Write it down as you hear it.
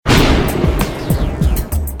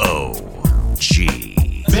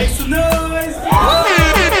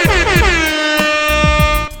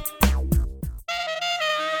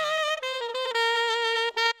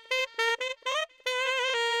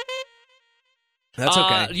That's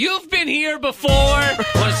okay. You've been here before. I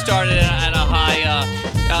want to start it at a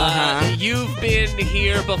high. You've been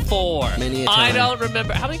here before. Many a I time. don't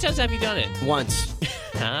remember. How many times have you done it? Once.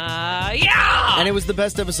 Yeah! And it was the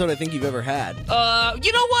best episode I think you've ever had.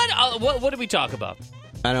 You know what? What did we talk about?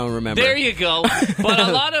 I don't remember. There you go. But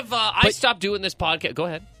a lot of... I stopped doing this podcast. Go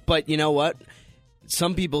ahead. But you know what?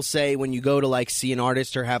 Some people say when you go to like see an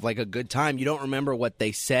artist or have like a good time, you don't remember what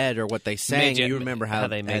they said or what they sang. You remember how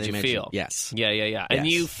they made you feel. Yes. Yeah. And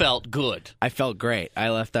you felt good. I felt great.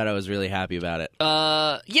 I left out. I was really happy about it.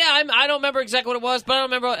 I don't remember exactly what it was, but I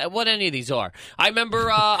don't remember what any of these are. I remember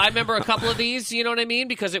a couple of these. You know what I mean?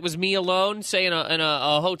 Because it was me alone, say in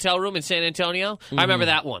a hotel room in San Antonio. Mm-hmm. I remember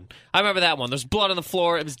that one. There's blood on the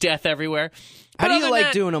floor. It was death everywhere. How do you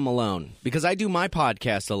like doing them alone? Because I do my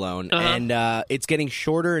podcast alone, and it's getting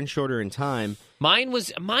shorter and shorter in time. Mine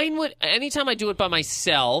would, anytime I do it by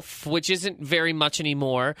myself, which isn't very much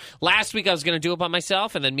anymore. Last week I was going to do it by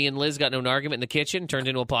myself, and then me and Liz got into an argument in the kitchen, turned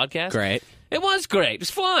into a podcast. Great. It was great. It was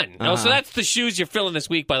fun. So that's the shoes you're filling this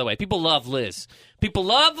week, by the way. People love Liz.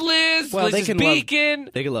 Well, Liz is beacon.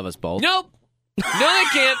 They can love us both. Nope. No, they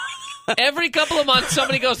can't. Every couple of months,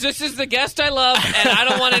 somebody goes, this is the guest I love, and I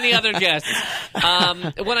don't want any other guests.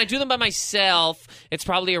 When I do them by myself, it's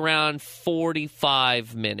probably around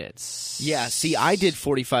 45 minutes. Yeah, see, I did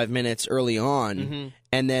 45 minutes early on,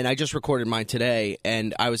 and then I just recorded mine today,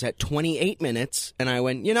 and I was at 28 minutes, and I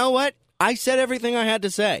went, you know what? I said everything I had to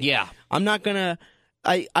say. Yeah. I'm not going to...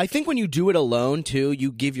 I think when you do it alone, too,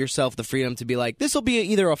 you give yourself the freedom to be like, this will be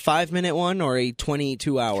either a 5-minute one or a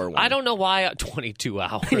 22-hour one. I don't know why 22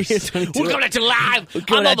 hours. 22 We're going to live.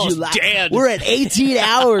 I'm almost dead. We're at 18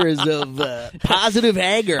 hours of positive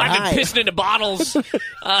anger. I've been pissing into bottles, taking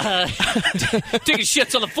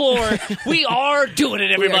shits on the floor. We are doing it,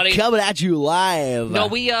 everybody. We're coming at you live. No,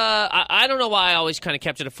 I don't know why I always kind of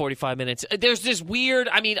kept it at 45 minutes. There's this weird,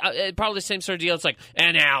 probably the same sort of deal. It's like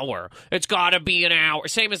an hour. It's got to be an hour.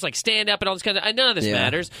 Same as like stand-up and all this kind of... None of this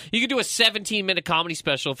matters. You could do a 17-minute comedy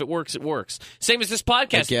special. If it works, it works. Same as this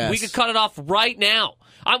podcast. We could cut it off right now.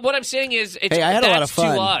 What I'm saying is... I had a lot of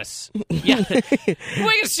fun. To us. Yeah. We're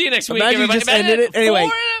going to see you next week, everybody. Just ended it. Anyway.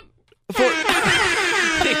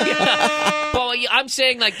 Well, I'm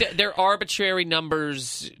saying like they're arbitrary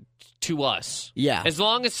numbers... to us. Yeah. As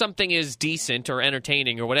long as something is decent or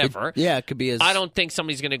entertaining or whatever. It could be as... I don't think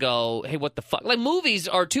somebody's going to go, hey, what the fuck? Like, movies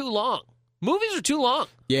are too long. Movies are too long.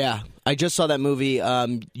 Yeah. I just saw that movie,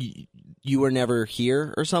 You Were Never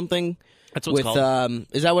Here or something. That's what it's called.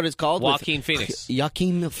 Is that what it's called? Joaquin Phoenix.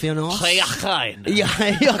 Joaquin Phoenix. Joaquin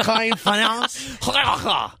Phoenix.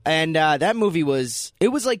 And that movie was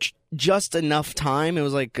like just enough time. It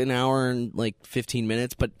was like an hour and like 15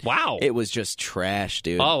 minutes, but wow, it was just trash,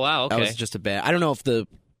 dude. Oh, wow, okay. That was just a bad... I don't know if the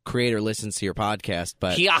creator listens to your podcast,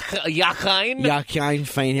 but... Joaquin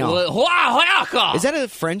Phoenix. Is that a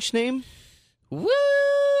French name? Woo!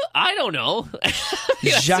 I don't know.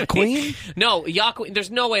 Joaquin? No, Joaquin. There's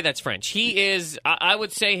no way that's French. He is, I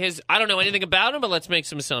would say his, I don't know anything about him, but let's make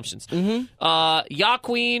some assumptions.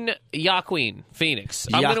 Joaquin Phoenix.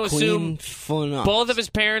 I'm going to assume both of his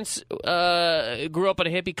parents grew up in a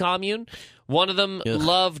hippie commune. One of them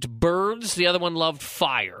loved birds. The other one loved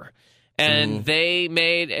fire. And they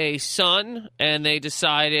made a son, and they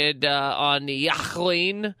decided on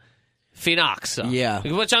Joaquin Phoenix. Yeah.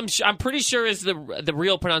 Which I'm pretty sure is the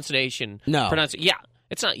real pronunciation. No. Yeah.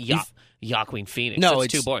 It's not Joaquin Phoenix. No,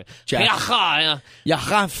 it's too boring. Joaquin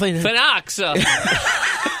Phoenix.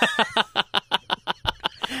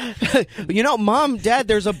 You know, Mom, Dad,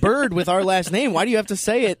 there's a bird with our last name. Why do you have to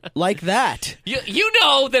say it like that? You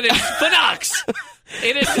know that it's Phoenix.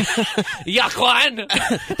 It is Joaquin.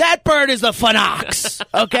 That bird is the Phoenix.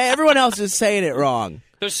 Okay? Everyone else is saying it wrong.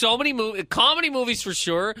 There's so many comedy movies for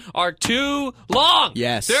sure are too long.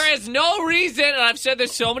 Yes. There is no reason, and I've said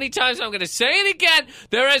this so many times, I'm going to say it again,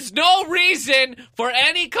 there is no reason for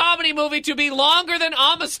any comedy movie to be longer than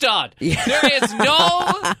Amistad. Yeah. There is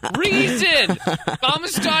no reason.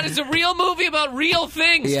 Amistad is a real movie about real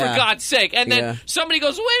things, for God's sake. And then somebody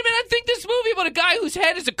goes, wait a minute, I think this movie about a guy whose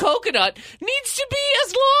head is a coconut needs to be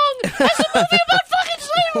as long as a movie about fucking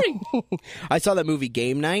slavery. I saw that movie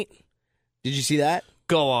Game Night. Did you see that?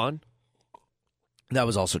 Go on. That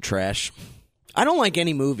was also trash. I don't like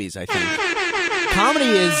any movies, I think. Comedy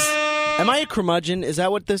is... Am I a curmudgeon? Is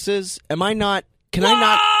that what this is? Am I not... Can I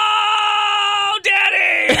not... Oh,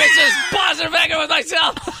 Daddy! This is Positive Anger with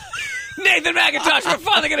myself. Nathan McIntosh. We're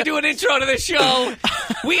finally going to do an intro to this show.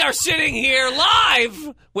 We are sitting here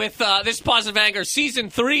live with this Positive Anger Season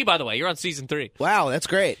 3, by the way. You're on Season 3. Wow, that's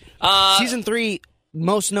great. Season 3,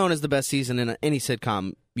 most known as the best season in any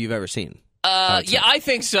sitcom you've ever seen. Yeah, I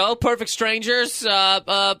think so. Perfect Strangers,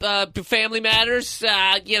 Family Matters,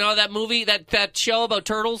 that movie, that show about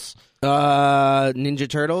turtles. Ninja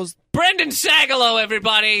Turtles. Brendan Sagalow,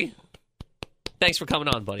 everybody. Thanks for coming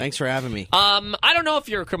on, buddy. Thanks for having me. I don't know if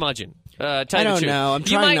you're a curmudgeon. I don't know. I'm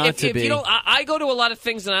trying not to be. You don't, I go to a lot of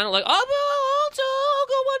things and I don't like, I'll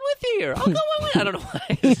go one with you here. I'll go one with you. I don't know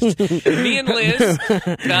why.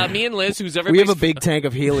 me and Liz, who's everybody's... We have a big tank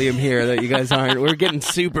of helium here that you guys aren't. We're getting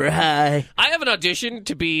super high. I have an audition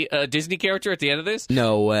to be a Disney character at the end of this.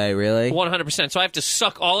 No way, really? 100%. So I have to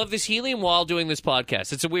suck all of this helium while doing this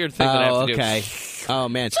podcast. It's a weird thing that I have to do. Oh,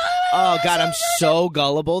 man. Oh, God, I'm so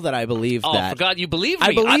gullible that I believe that. Oh, God, you believe me.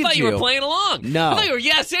 I thought you were playing along. No. I thought you were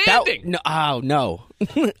yes-anding. No.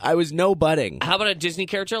 I was no budding. How about a Disney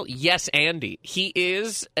character? Yes, Andy. He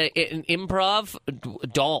is an improv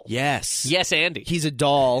doll. Yes. Yes, Andy. He's a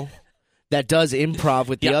doll that does improv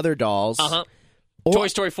with the other dolls. Uh-huh. Toy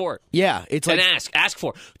Story 4. Yeah. It's like... And ask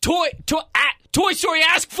for. Toy Story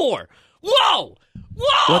ask for. Whoa!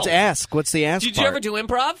 What's ask? What's the ask Did part? You ever do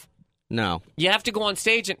improv? No. You have to go on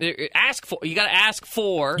stage and ask for. You got to ask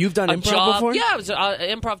for. You've done improv job. before? Yeah, I was an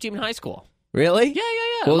improv team in high school. Really? Yeah.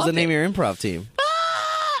 What was the name of your improv team?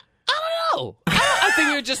 I don't know. I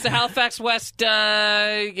think you're just the Halifax West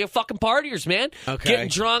fucking partiers, man. Okay. Getting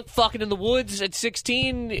drunk, fucking in the woods at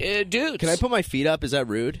 16 dudes. Can I put my feet up? Is that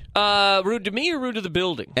rude? Rude to me or rude to the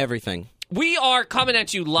building? Everything. We are coming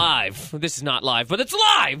at you live. This is not live, but it's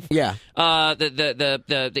live. Yeah. The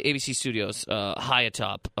ABC Studios, high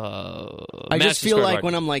atop. I just feel like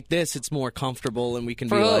when I'm like this, it's more comfortable, and we can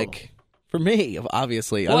be like. For me,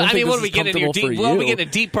 obviously. Well, I mean, what are we getting into deep? What are we getting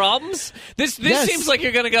into deep problems? This seems like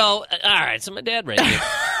you're going to go. All right, so my dad raped me.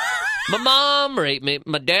 My mom raped me.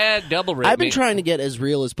 My dad double raped me. I've been trying to get as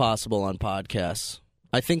real as possible on podcasts.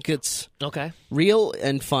 I think it's real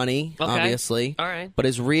and funny, obviously. All right, but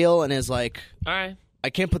as real and as like. All right.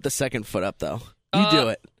 I can't put the second foot up though. You do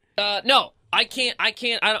it. No, I can't.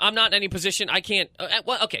 I'm not in any position. I can't.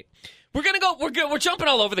 Well, okay. We're gonna go. We're jumping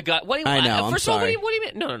all over the gut. What do you? I know. First of all, what do you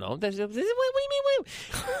mean? No. What do you mean?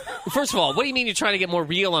 First of all, what do you mean you're trying to get more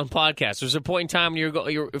real on podcasts? There's a point in time when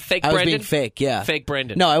you're fake. I was Brendan? being fake. Yeah, fake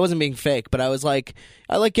Brendan. No, I wasn't being fake, but I was like,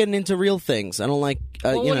 I like getting into real things. I don't like.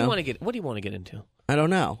 What do you want to get? What do you want to get into? I don't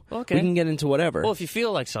know. Okay, we can get into whatever. Well, if you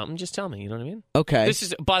feel like something, just tell me. You know what I mean? Okay. This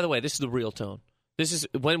is, by the way, this is the real tone. This is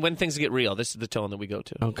when things get real. This is the tone that we go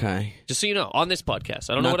to. Okay. Just so you know, on this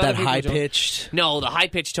podcast, I don't know what that other people high pitched. No, the high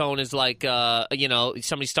pitched tone is like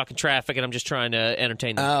somebody stuck in traffic, and I'm just trying to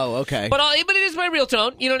entertain them. Oh, okay. But it is my real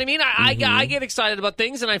tone. You know what I mean? I get excited about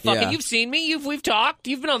things, and I fucking. You've seen me. We've talked.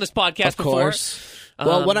 You've been on this podcast before. Of course.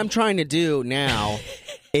 Well, what I'm trying to do now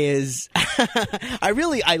is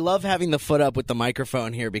I love having the foot up with the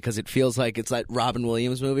microphone here because it feels like it's that Robin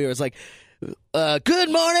Williams movie where it's like. Good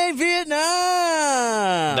morning, Vietnam.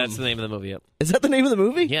 That's the name of the movie. Yep. Is that the name of the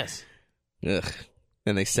movie? Yes. Ugh.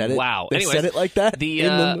 And they said it. Wow. They said it like that.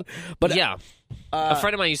 But yeah, a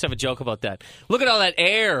friend of mine used to have a joke about that. Look at all that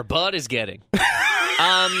air Bud is getting.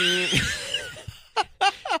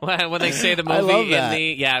 When they say the movie, I love that.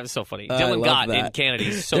 it was so funny. Dylan Gott in Canada,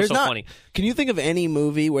 he's so funny. Can you think of any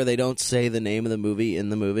movie where they don't say the name of the movie in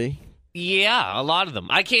the movie? Yeah, a lot of them.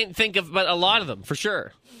 I can't think of, but a lot of them for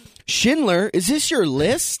sure. Schindler, is this your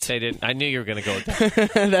list? They didn't. I knew you were going to go with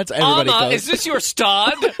that. That's everybody goes. Is this your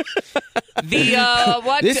stud?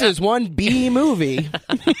 What? This is one B movie.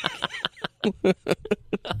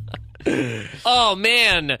 Oh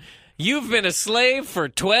man, you've been a slave for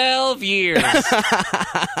 12 years.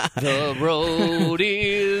 The road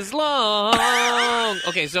is long.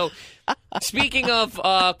 Okay, so. Speaking of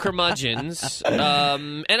curmudgeons, and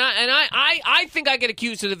I think I get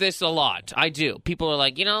accused of this a lot. I do. People are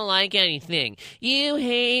like, you don't like anything. You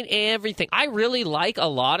hate everything. I really like a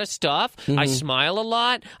lot of stuff. Mm-hmm. I smile a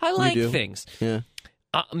lot. I like things. Yeah.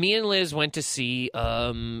 Me and Liz went to see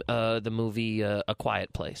the movie A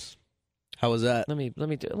Quiet Place. How was that? Let me.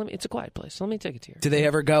 It's A Quiet Place. Let me take it to you. Do they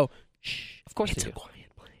ever go? Shh. Of course it's they do. A quiet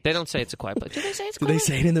place. They don't say it's a quiet place. Do they say it's quiet? Do they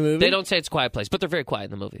say it in the movie? They don't say it's a quiet place, but they're very quiet in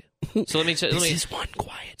the movie. So let me. This is one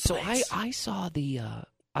quiet place. So I saw the.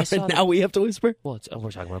 Now we have to whisper. Well, we're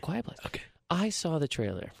talking about A Quiet Place. Okay. I saw the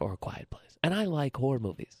trailer for A Quiet Place, and I like horror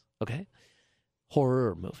movies. Okay,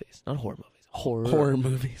 horror movies, not horror movies. Horror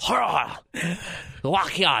movies. Horror.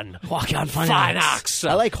 Walk-on fine arts.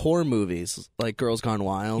 I like horror movies, like Girls Gone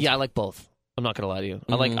Wild. Yeah, I like both. I'm not gonna lie to you.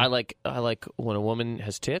 Mm-hmm. I like when a woman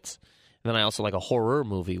has tits. And then I also like a horror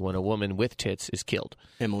movie when a woman with tits is killed.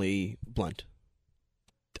 Emily Blunt.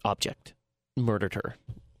 Object. Murdered her.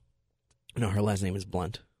 No, her last name is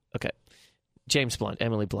Blunt. Okay. James Blunt,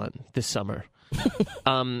 Emily Blunt, this summer.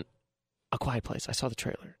 A Quiet Place. I saw the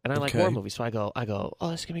trailer, and I like horror movies, so I go,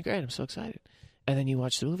 oh, this is gonna be great. I'm so excited. And then you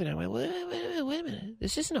watch the movie, and I went, wait a minute.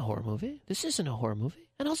 This isn't a horror movie.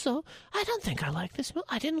 And also, I don't think I like this movie.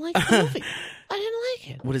 I didn't like the movie. I didn't like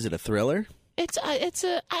it. What is it? A thriller? I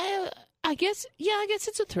guess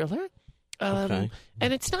it's a thriller. And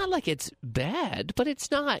it's not like it's bad, but it's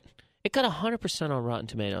not. It got 100% on Rotten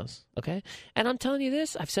Tomatoes, okay? And I'm telling you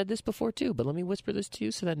this, I've said this before too, but let me whisper this to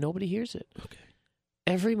you so that nobody hears it. Okay.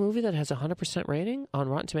 Every movie that has a 100% rating on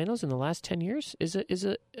Rotten Tomatoes in the last 10 years is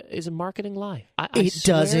a marketing lie. It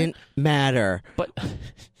doesn't matter. But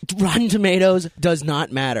Rotten Tomatoes does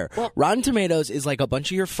not matter. Well, Rotten Tomatoes is like a bunch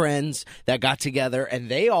of your friends that got together and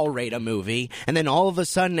they all rate a movie, and then all of a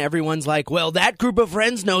sudden everyone's like, well, that group of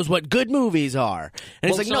friends knows what good movies are. And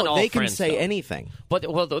it's like, no, they can say anything. But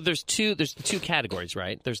there's two categories,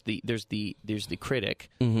 right? There's the critic,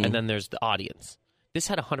 and then there's the audience. This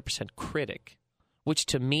had 100% critic, which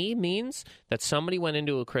to me means that somebody went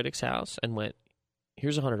into a critic's house and went,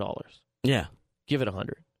 here's $100. Yeah. Give it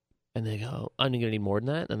 $100. And they go, I'm going to need more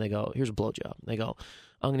than that. And they go, here's a blowjob. And they go,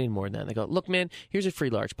 I'm going to need more than that. And they go, look, man, here's a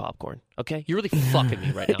free large popcorn. Okay? You're really fucking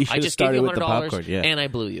me right now. I just gave you $100 and I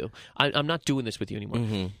blew you. I'm not doing this with you anymore.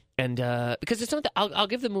 Mm-hmm. And because it's not that I'll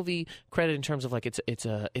give the movie credit in terms of like it's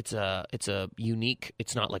a unique.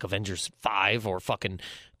 It's not like Avengers 5 or fucking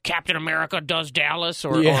Captain America does Dallas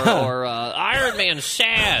or Iron Man's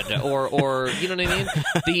sad or you know what I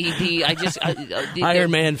mean.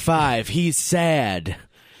 Iron Man 5. He's sad.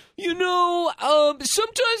 You know,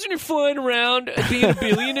 sometimes when you're flying around being a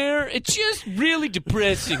billionaire, it's just really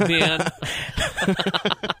depressing, man.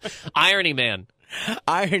 Irony Man.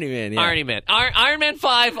 Irony Man, yeah. Irony Man. Iron Man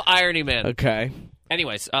 5, Irony Man. Okay.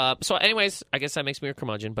 Anyways, I guess that makes me a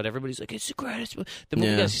curmudgeon, but everybody's like, it's the greatest. The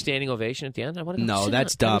movie got a standing ovation at the end. I want to go sit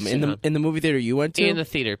that's dumb. In the movie theater you went to? In the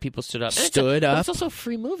theater, people stood up. Stood up? It's also a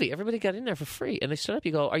free movie. Everybody got in there for free, and they stood up.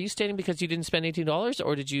 You go, are you standing because you didn't spend $18,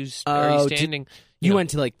 or did you? Are you standing? You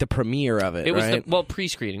went to like the premiere of it, right? Was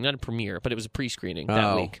pre-screening, not a premiere, but it was a pre-screening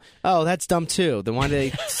that week. Oh, that's dumb too. Then why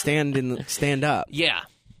did they stand up?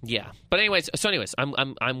 Yeah, but anyways,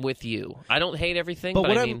 I'm with you. I don't hate everything,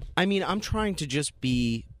 but I'm trying to just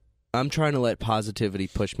be. I'm trying to let positivity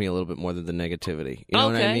push me a little bit more than the negativity. You know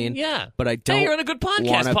what I mean? Yeah. But I don't. Hey, you're on a good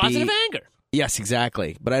podcast, Positive Anger. Yes,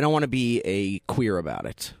 exactly. But I don't want to be a queer about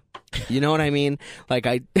it. You know what I mean? Like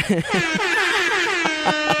I.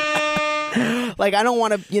 Like, I don't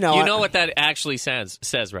want to, You know what that actually says,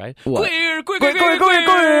 right? What? Queer.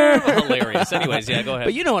 Hilarious. Anyways, yeah, go ahead.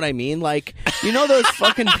 But you know what I mean? Like, you know those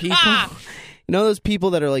fucking people? You know those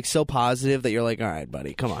people that are, like, so positive that you're like, all right,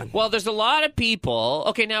 buddy, come on. Well, there's a lot of people.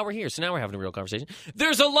 Okay, now we're here, so now we're having a real conversation.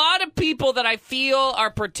 There's a lot of people that I feel are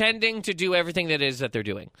pretending to do everything that is that they're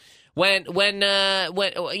doing. When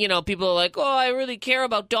you know, people are like, oh, I really care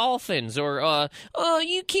about dolphins, or oh,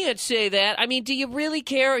 you can't say that. I mean, do you really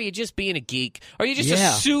care, or are you just being a geek? Or are you just a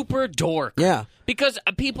super dork? Yeah. Because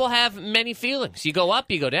people have many feelings. You go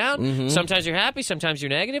up, you go down. Mm-hmm. Sometimes you're happy, sometimes you're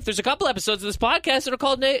negative. There's a couple episodes of this podcast that are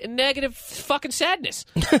called negative fucking sadness.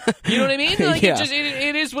 You know what I mean? Like,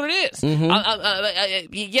 it is what it is.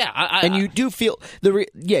 Mm-hmm. And you do feel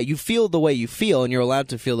you feel the way you feel, and you're allowed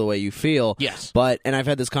to feel the way you feel. Yes. And I've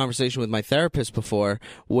had this conversation with my therapist before,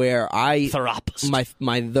 where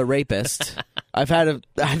the rapist. I've had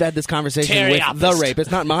this conversation with the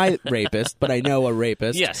rapist, not my rapist, but I know a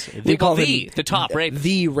rapist. Yes, we call him the top rapist.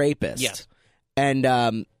 The rapist. Yes,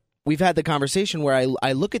 and we've had the conversation where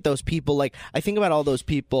I look at those people, like, I think about all those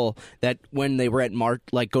people that when they were at march,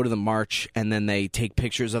 like, go to the march, and then they take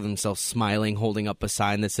pictures of themselves smiling, holding up a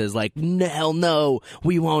sign that says, like, hell no,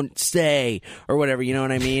 we won't stay, or whatever. You know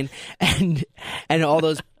what I mean? And all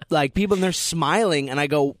those. Like, people, and they're smiling, and I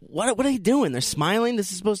go, what are they doing? They're smiling?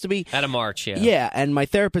 This is supposed to be... At a march, yeah. Yeah, and my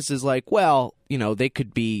therapist is like, well, you know, they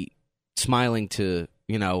could be smiling to,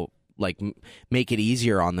 you know, like, make it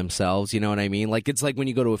easier on themselves, you know what I mean? Like, it's like when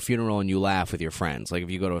you go to a funeral and you laugh with your friends. Like,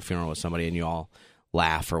 if you go to a funeral with somebody and you all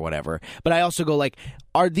laugh or whatever. But I also go, like,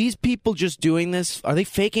 are these people just doing this? Are they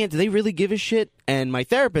faking it? Do they really give a shit? And my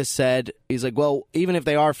therapist said, he's like, well, even if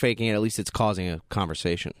they are faking it, at least it's causing a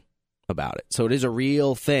conversation about it. So it is a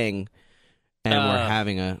real thing, and we're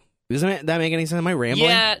having a... Doesn't that make any sense? Am I rambling?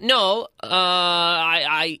 Yeah, no.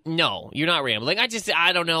 No, you're not rambling.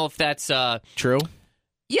 I don't know if that's... True?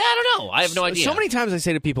 Yeah, I don't know. I have no idea. So many times I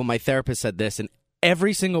say to people, my therapist said this, and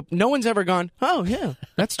no one's ever gone, oh, yeah,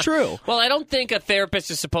 that's true. Well, I don't think a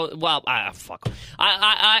therapist is supposed... Well, fuck.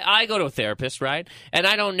 I go to a therapist, right? And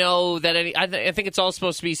I don't know that any... I think it's all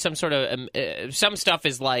supposed to be some sort of... some stuff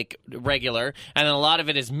is, like, regular, and then a lot of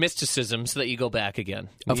it is mysticism so that you go back again.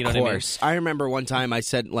 Of course. What I mean? I remember one time I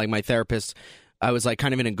said, like, my therapist... I was like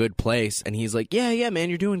kind of in a good place, and he's like, yeah, man,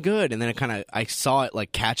 you're doing good. And then I saw it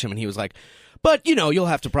like catch him, and he was like, but you'll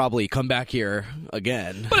have to probably come back here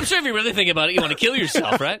again. But I'm sure if you really think about it, you want to kill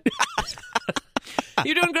yourself, right?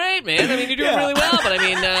 You're doing great, man. I mean, you're doing really well, but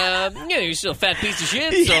I mean, you're still a fat piece of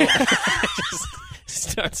shit, so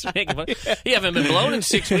just starts making fun. You haven't been blown in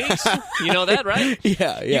 6 weeks. You know that, right?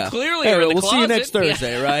 Yeah. You clearly are in the we'll closet. see you next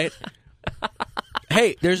Thursday, right?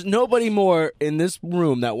 Hey, there's nobody more in this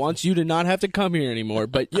room that wants you to not have to come here anymore,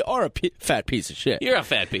 but you are a fat piece of shit. You're a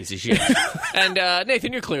fat piece of shit. And,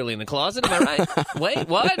 Nathan, you're clearly in the closet, am I right? Wait,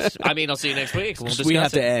 what? I mean, I'll see you next week. We'll discuss we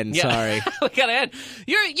have it. to end, sorry. We gotta end.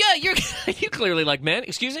 You clearly like men.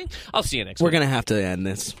 Excuse me? I'll see you next week. week. We're gonna have to end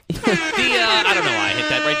this. I don't know why I hit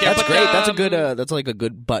that right there. That's but, great. That's a good, that's like a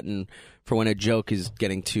good button for when a joke is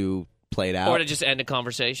getting too played out. Or to just end a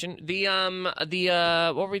conversation.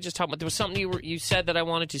 What were we just talking about? There was something you said that I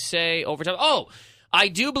wanted to say over time. Oh, I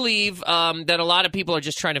do believe that a lot of people are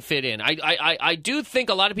just trying to fit in. I do think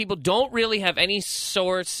a lot of people don't really have any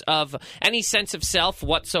source of any sense of self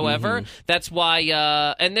whatsoever. Mm-hmm. That's why,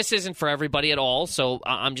 and this isn't for everybody at all. So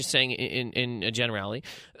I'm just saying in a generality.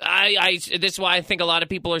 This is why I think a lot of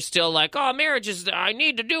people are still like, oh, marriage is, I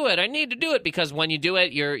need to do it, because when you do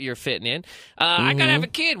it, you're fitting in. I gotta have a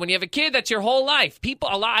kid. When you have a kid, that's your whole life.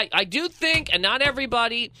 I do think, and not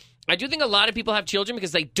everybody, I do think a lot of people have children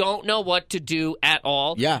because they don't know what to do at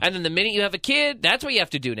all. Yeah. And then the minute you have a kid, that's what you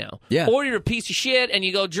have to do now. Yeah. Or you're a piece of shit and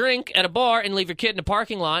you go drink at a bar and leave your kid in a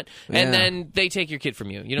parking lot, and then they take your kid from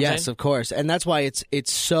you. You know what I'm saying? Yes, of course. And that's why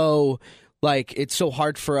it's so... Like, it's so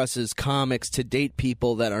hard for us as comics to date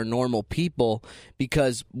people that are normal people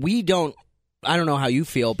because we don't, I don't know how you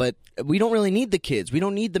feel, but we don't really need the kids. We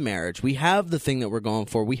don't need the marriage. We have the thing that we're going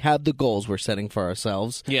for. We have the goals we're setting for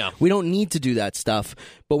ourselves. Yeah. We don't need to do that stuff.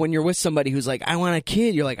 But when you're with somebody who's like, I want a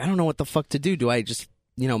kid, you're like, I don't know what the fuck to do. Do I just,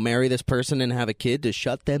 marry this person and have a kid to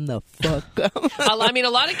shut them the fuck up? I mean, a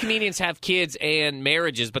lot of comedians have kids and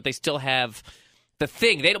marriages, but they still have... the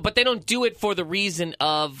thing. They don't do it for the reason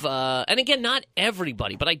of, and again, not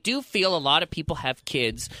everybody, but I do feel a lot of people have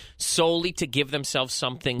kids solely to give themselves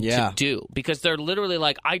something to do because they're literally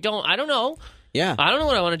like, I don't know. Yeah. I don't know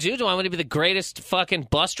what I want to do. Do I want to be the greatest fucking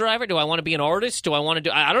bus driver? Do I want to be an artist? Do I want to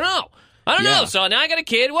do, I don't know. I don't know. So now I got a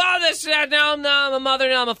kid. Well, now I'm a mother,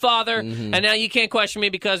 now I'm a father, and now you can't question me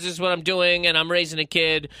because this is what I'm doing, and I'm raising a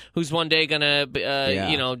kid who's one day gonna,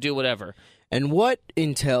 do whatever. And what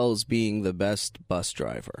entails being the best bus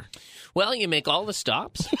driver? Well, you make all the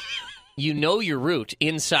stops. You know your route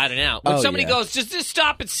inside and out. When somebody goes, just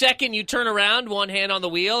stop at second, you turn around, one hand on the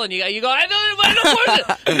wheel, and you go, I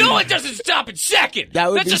don't no, it doesn't stop at second.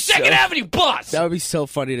 That's a Second Avenue bus. That would be so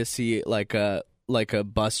funny to see, like a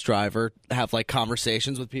bus driver have like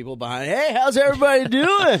conversations with people behind. Hey, how's everybody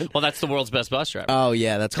doing? Well, that's the world's best bus driver. Oh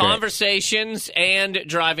yeah, that's conversations great. And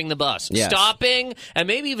driving the bus, stopping, and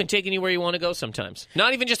maybe even taking you where you want to go. Sometimes,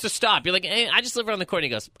 not even just a stop. You're like, hey, I just live around the corner. He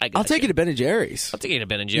goes, I'll take you to Ben and Jerry's. I'll take you to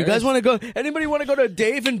Ben and Jerry's. You guys want to go? Anybody want to go to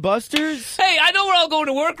Dave and Buster's? Hey, I know we're all going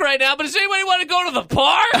to work right now, but does anybody want to go to the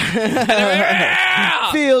park?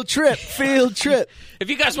 Field trip. If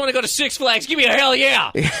you guys want to go to Six Flags, give me a hell yeah.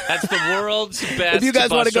 That's the world's best. If you guys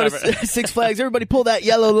want to go to Six Flags, everybody pull that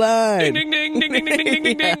yellow line. Ding, ding, ding, ding, ding, ding,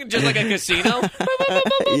 ding, ding, just like a casino.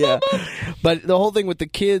 Yeah. But the whole thing with the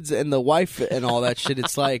kids and the wife and all that shit,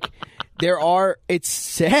 it's like it's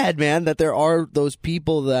sad, man, that there are those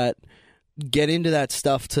people that get into that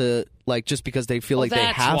stuff to like just because they feel like they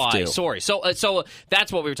have to. Sorry. So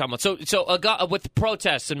that's what we were talking about. So with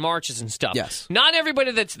protests and marches and stuff. Yes. Not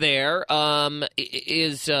everybody that's there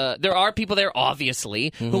is. There are people there,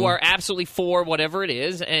 obviously, who are absolutely for whatever it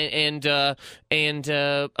is, and are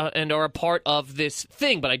a part of this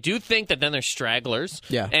thing. But I do think that then there's stragglers,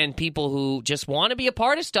 and people who just want to be a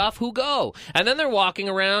part of stuff who go, and then they're walking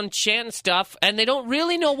around chanting stuff, and they don't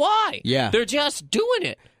really know why. Yeah. They're just doing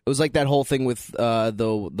it. It was like that whole thing with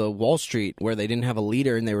the Wall Street where they didn't have a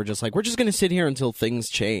leader and they were just like, we're just going to sit here until things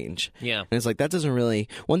change. Yeah. And it's like, that doesn't really...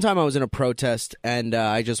 One time I was in a protest and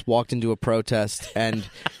I just walked into a protest and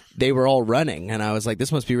they were all running. And I was like,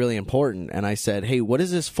 this must be really important. And I said, hey, what is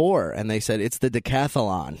this for? And they said, it's the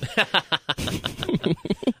decathlon.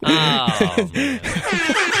 Oh, man.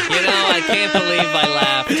 I can't believe I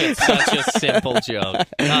laughed at such a simple joke.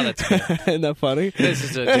 Oh, that's good. Isn't that funny? This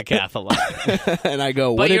is a decathlon. And I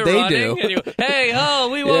go, what did they do? Hey,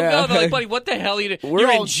 we won't go. They're like, buddy, what the hell are you doing?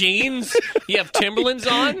 You're in jeans? You have Timberlands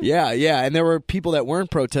on? Yeah. And there were people that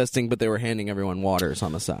weren't protesting, but they were handing everyone waters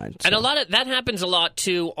on the side. So. And a lot of that happens a lot,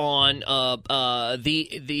 too, on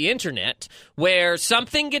the internet, where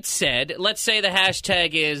something gets said. Let's say the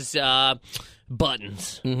hashtag is...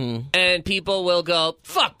 buttons. And people will go,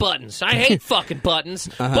 fuck buttons. I hate fucking buttons.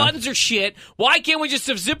 Buttons are shit. Why can't we just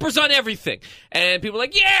have zippers on everything? And people are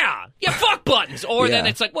like, yeah, fuck buttons. Or then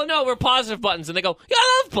it's like, well, no, we're positive buttons. And they go, yeah,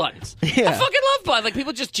 I love buttons. I fucking love buttons. Like,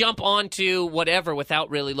 people just jump onto whatever without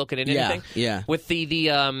really looking at anything. Yeah. With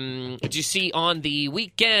did you see on the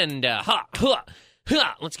weekend,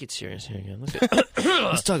 let's get serious here again. Let's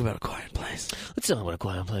talk about A Quiet Place. Let's talk about A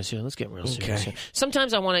Quiet Place here. Let's get real serious here.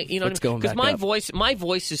 Sometimes I want to, because my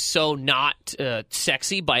voice is so not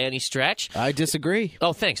sexy by any stretch. I disagree.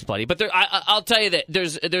 Oh, thanks, buddy. But I'll tell you that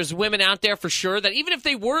there's women out there for sure that even if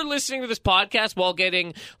they were listening to this podcast while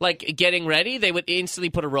getting ready, they would instantly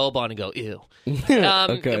put a robe on and go, ew.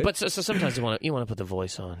 Okay. But so sometimes you want to put the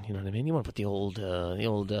voice on. You know what I mean? You want to put the old.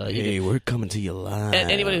 Hey, we're coming to you live.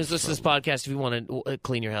 Anybody who's listening to this podcast, if you want to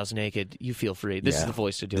clean your house naked, you feel free. This is the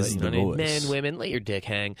voice to do it. You know what I mean? Men, women, let your dick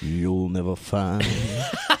hang. You'll never find.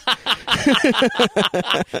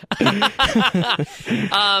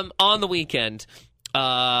 On the weekend,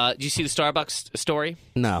 did you see the Starbucks story?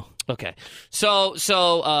 No. Okay. So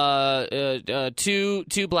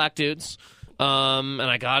two black dudes. And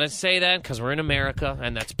I gotta say that because we're in America,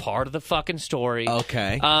 and that's part of the fucking story.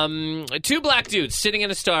 Okay. Two black dudes sitting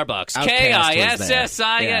in a Starbucks. Outkast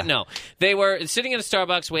KISSI. No, they were sitting in a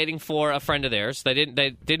Starbucks waiting for a friend of theirs. They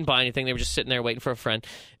didn't buy anything. They were just sitting there waiting for a friend.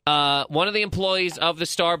 One of the employees of the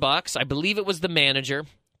Starbucks, I believe it was the manager,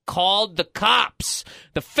 called the cops,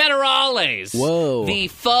 the federales, the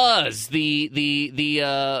fuzz, the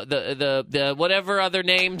whatever other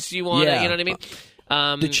names you want. You know what I mean?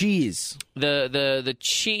 The cheese. The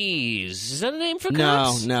cheese. Is that a name for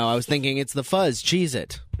cops? No. I was thinking it's the fuzz. Cheese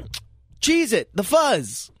it. Cheese it. The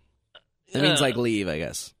fuzz. It means like leave, I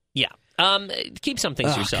guess. Yeah. Keep some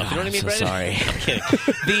things to yourself. God, you know what I mean, I'm so Brandon? sorry. I'm kidding.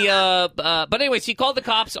 But anyways, he called the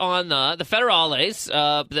cops on the federales,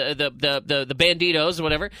 the banditos or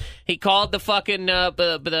whatever. He called the fucking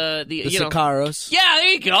the Sicaros. Yeah, there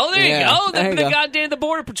you go. There you go. The goddamn the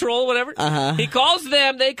border patrol, whatever. He calls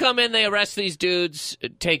them. They come in. They arrest these dudes.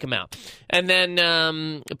 Take them out. And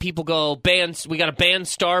then people go we got to ban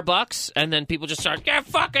Starbucks. And then people just start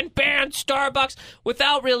fucking ban Starbucks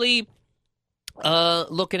without really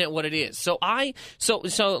looking at what it is. So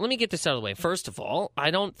let me get this out of the way. First of all, I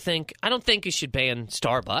don't think you should ban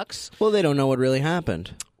Starbucks. Well, they don't know what really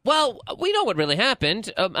happened. Well, we know what really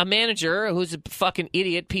happened. A manager who's a fucking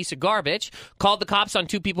idiot piece of garbage called the cops on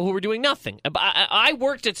two people who were doing nothing. I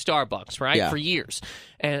worked at Starbucks, right, for years.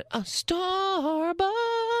 And Starbucks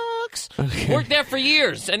worked there for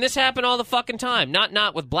years. And this happened all the fucking time.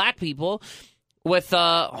 Not with black people. With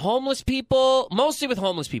homeless people, mostly with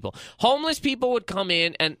homeless people. Homeless people would come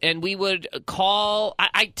in and we would call.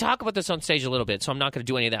 I talk about this on stage a little bit, so I'm not going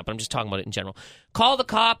to do any of that, but I'm just talking about it in general. Call the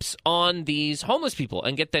cops on these homeless people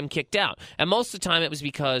and get them kicked out. And most of the time it was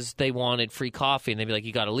because they wanted free coffee and they'd be like,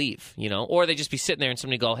 you got to leave, or they'd just be sitting there and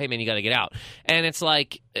somebody go, hey man, you got to get out. And it's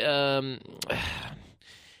like, it's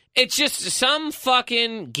just some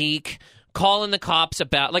fucking geek calling the cops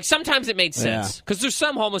about, like, sometimes it made sense because there's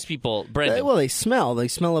some homeless people, Brendan. Well, they smell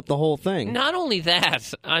up the whole thing. Not only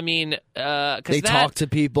that, I mean, they talk to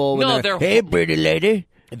people. They're hey, pretty lady.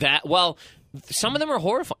 Some of them are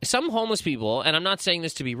horrifying. Some homeless people, and I'm not saying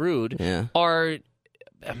this to be rude, are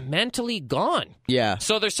mentally gone. Yeah.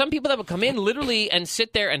 So there's some people that would come in literally and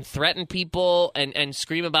sit there and threaten people and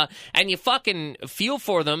scream about, and you fucking feel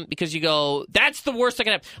for them because you go, that's the worst that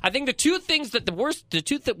can happen. I think the two worst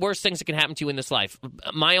things that can happen to you in this life,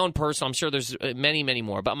 my own personal, I'm sure there's many, many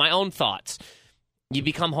more, but my own thoughts. You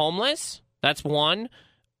become homeless. That's one.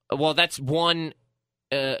 Well, that's one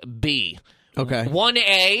B. Okay.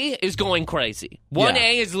 1A is going crazy.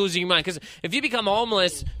 1A is losing your mind because if you become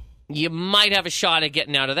homeless, you might have a shot at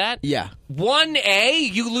getting out of that. Yeah.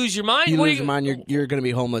 1A, you lose your mind. You lose your mind, you're going to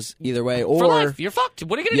be homeless either way. Or for life. You're fucked.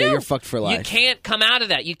 What are you going to do? Yeah, you're fucked for life. You can't come out of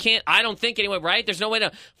that. You can't, I don't think anyway, right? There's no way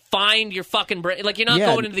to find your fucking brain. Like, you're not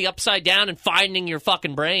going into the upside down and finding your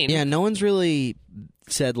fucking brain. Yeah, no one's really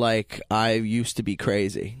said, like, I used to be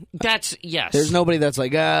crazy. That's, yes. There's nobody that's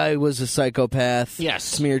like, I was a psychopath. Yes.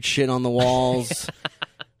 Smeared shit on the walls.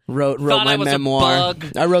 Wrote my I was memoir. A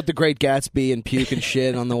bug. I wrote The Great Gatsby and puke and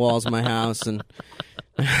shit on the walls of my house, and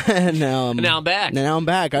now I'm back. Now I'm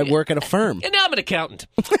back. I work at a firm. And now I'm an accountant.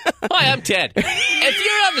 Hi, I'm Ted. If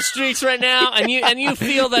you're on the streets right now and you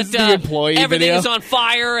feel that everything is on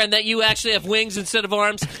fire and that you actually have wings instead of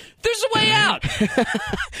arms, there's a way out.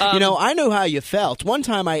 I know how you felt. One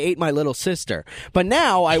time I ate my little sister, but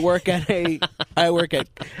now I work at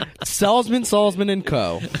Salzman &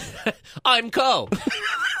 Co. I'm Co.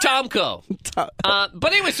 Tom Co.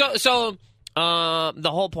 But anyway, so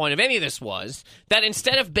the whole point of any of this was that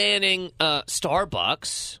instead of banning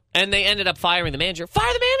Starbucks, and they ended up firing the manager,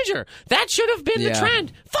 fire the manager. That should have been the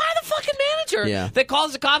trend. Fire the fucking manager that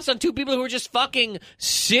calls the cops on two people who were just fucking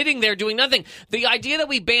sitting there doing nothing. The idea that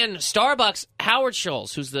we ban Starbucks, Howard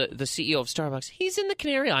Schultz, who's the CEO of Starbucks, he's in the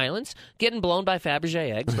Canary Islands getting blown by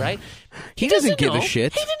Fabergé eggs, right? He doesn't give a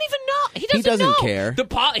shit. He didn't even know. He doesn't care.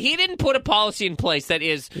 He didn't put a policy in place that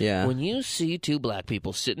is, when you see two black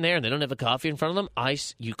people sitting there and they don't have a coffee in front of them,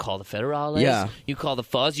 you call the federales, you call the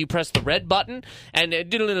fuzz, you press the red button, and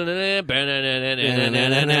Batman,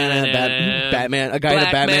 a guy in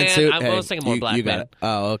a Batman suit. I was thinking more Black you got Man. It.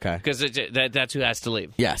 Oh, okay. Because that's who has to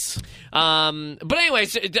leave. Yes. But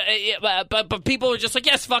anyways, but people were just like,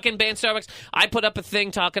 yes, fucking ban Starbucks. I put up a thing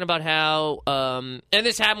talking about how, and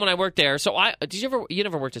this happened when I worked there. So you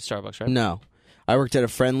never worked at Starbucks, right? No. I worked at a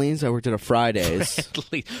Friendly's. I worked at a Fridays.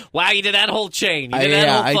 Wow, you did that whole chain.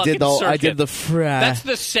 I did the That's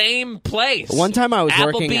the same place. One time I was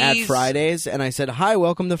working at Fridays, and I said, "Hi,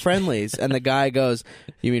 welcome to Friendly's," and the guy goes,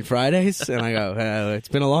 "You mean Fridays?" And I go, "It's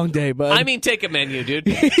been a long day, bud." I mean, take a menu, dude.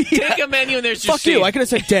 Take a menu, and there's your Fuck you! I could have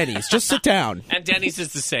said Denny's. Just sit down. And Denny's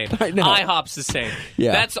is the same. I know. IHOP's the same.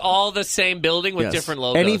 Yeah. That's all the same building with different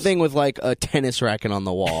logos. Anything with like a tennis racket on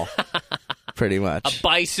the wall. Pretty much. A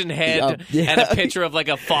bison head and a picture of like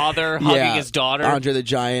a father hugging his daughter. Andre the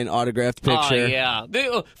Giant autographed picture. Oh, yeah.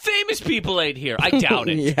 Famous people ate here. I doubt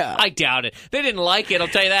it. I doubt it. They didn't like it, I'll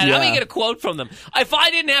tell you that. Yeah. How do you get a quote from them? If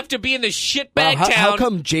I didn't have to be in this shitbag town... How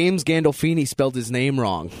come James Gandolfini spelled his name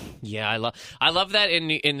wrong? Yeah, I love that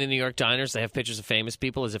in the New York diners. They have pictures of famous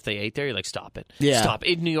people as if they ate there. You're like, stop it. Yeah. Stop.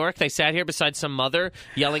 In New York, they sat here beside some mother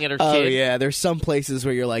yelling at her kid. Oh, yeah. There's some places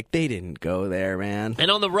where you're like, they didn't go there, man.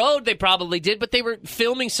 And on the road, they probably did, but they were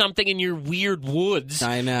filming something in your weird woods.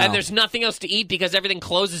 I know. And there's nothing else to eat because everything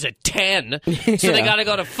closes at 10. So they got to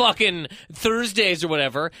go to fucking Thursdays or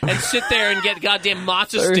whatever and sit there and get goddamn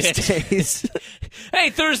matzo sticks. Hey,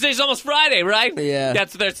 Thursday's almost Friday, right? Yeah.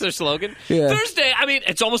 That's their slogan. Yeah. Thursday, I mean,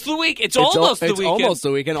 it's almost the week. It's almost the weekend. It's almost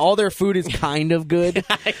the weekend. All their food is kind of good.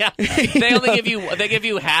 They only give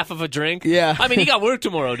you half of a drink. Yeah. I mean, you got work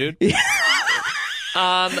tomorrow, dude. Yeah.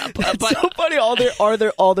 But so funny.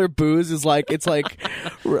 All their booze is like what's the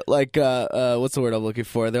word I'm looking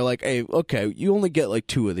for? They're like, hey, okay, you only get like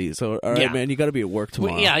 2 of these. So, all right, man, you got to be at work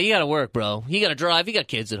tomorrow. Well, yeah, you got to work, bro. You got to drive. You got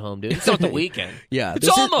kids at home, dude. It's not the weekend. Yeah, it's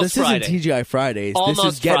almost Friday. This isn't TGI Fridays. Almost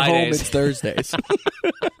this is Get Fridays. Home. It's Thursdays.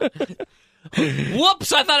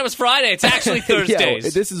 Whoops! I thought it was Friday. It's actually Thursdays. Yeah,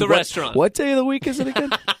 this is the restaurant. What day of the week is it again?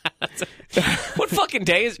 What fucking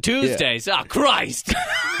day is it? Tuesdays? Yeah. Oh, Christ!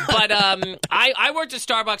 But I worked at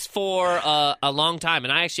Starbucks for a long time,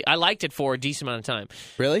 and I liked it for a decent amount of time.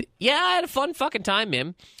 Really? Yeah, I had a fun fucking time,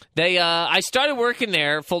 Mim. I started working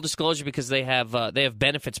there, full disclosure, because they have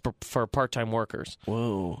benefits for part-time workers.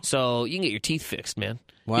 Whoa! So you can get your teeth fixed, man.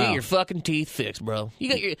 Wow. You get your fucking teeth fixed, bro. You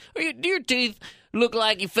got do your teeth look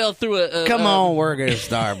like you fell through a... Come on, work at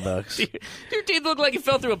Starbucks. Do your teeth look like you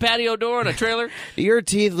fell through a patio door on a trailer? Do your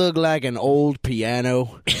teeth look like an old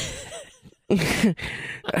piano? Do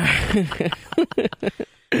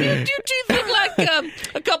your teeth look like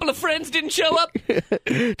a couple of friends didn't show up?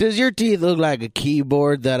 Does your teeth look like a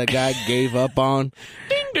keyboard that a guy gave up on?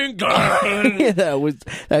 Ding, ding, ding.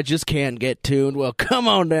 That just can't get tuned. Well, come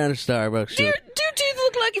on down to Starbucks. Do your teeth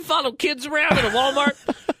look like you follow kids around at a Walmart?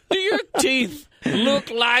 Do your teeth look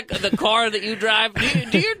like the car that you drive?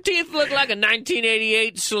 Do your teeth look like a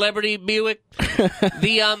 1988 celebrity Buick? So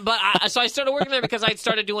I started working there because I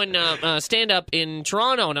started doing stand-up in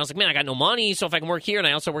Toronto, and I was like, man, I got no money, so if I can work here, and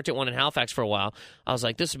I also worked at one in Halifax for a while, I was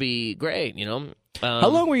like, this would be great, you know? How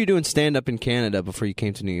long were you doing stand-up in Canada before you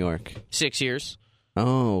came to New York? 6 years.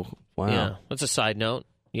 Oh, wow. Yeah, that's a side note.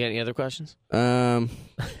 You got any other questions?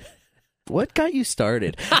 What got you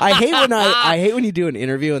started? I hate when you do an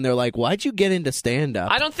interview and they're like, "Why'd you get into stand-up?"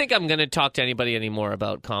 I don't think I'm going to talk to anybody anymore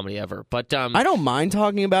about comedy ever. But I don't mind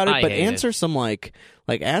talking about it, but answer some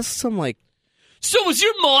ask some. So was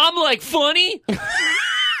your mom funny?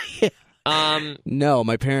 No,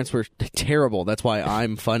 my parents were terrible. That's why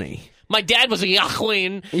I'm funny. My dad was a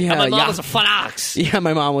Yaquin, and my mom was a Fanax. Yeah,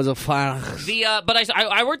 my mom was a Fanax. But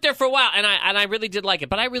I worked there for a while, and I really did like it.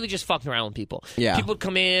 But I really just fucked around with people. Yeah. People would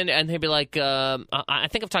come in, and they'd be like, I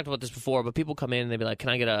think I've talked about this before, but people come in, and they'd be like, can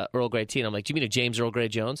I get a Earl Grey tea? And I'm like, do you mean a James Earl Grey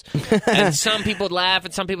Jones? And some people would laugh,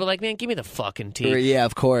 and some people were like, man, give me the fucking tea. Yeah,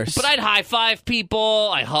 of course. But I'd high-five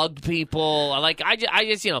people. I hugged people. I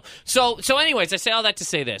just, you know. So anyways, I say all that to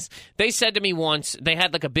say this. They said to me once, they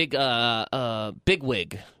had like a big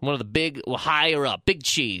wig, one of the higher up, Big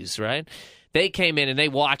Cheese, right? They came in and they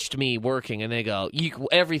watched me working, and they go,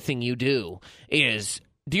 everything you do is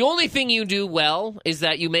The only thing you do well is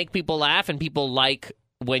that you make people laugh and people like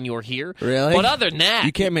when you're here. Really? But other than that...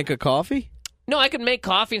 You can't make a coffee? No, I could make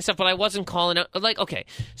coffee and stuff, but I wasn't calling out... Like, okay,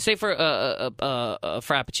 say for a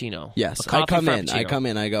Frappuccino. Yes, I come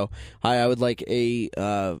in, I go, hi, I would like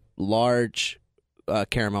a large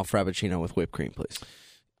caramel Frappuccino with whipped cream, please.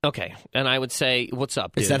 Okay, and I would say, what's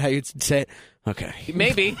up, dude? Is that how you'd say it? Okay.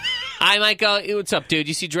 Maybe. I might go, what's up, dude?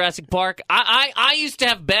 You see Jurassic Park? I used to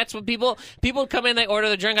have bets with people. People would come in, they order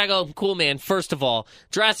the drink. I go, cool, man. First of all,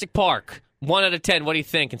 Jurassic Park, 1 out of 10. What do you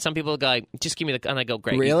think? And some people go, just give me the... And I go,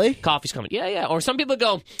 great. Really? Coffee's coming. Yeah. Or some people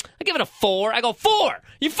go, I give it a 4. I go, 4?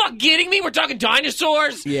 You fucking kidding me? We're talking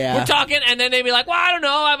dinosaurs? Yeah. We're talking... And then they'd be like, well, I don't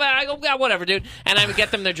know. I go, yeah, whatever, dude. And I would get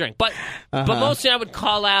them their drink. But mostly I would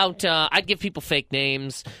call out... I'd give people fake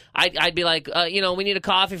names. I'd be like, we need a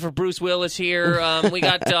coffee for Bruce Willis here. We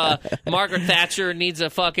got Margaret Thatcher needs a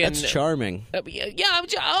fucking... That's charming. Yeah,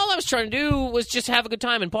 all I was trying to do was just have a good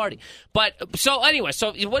time and party. But, so anyway,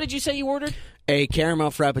 so what did you say you ordered? A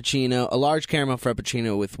caramel Frappuccino, a large caramel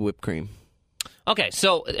Frappuccino with whipped cream. Okay,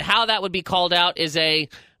 so how that would be called out is a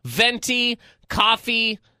venti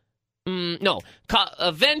coffee...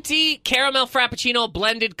 a venti caramel Frappuccino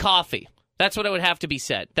blended coffee. That's what it would have to be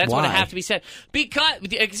said. That's Why? what it have to be said. Because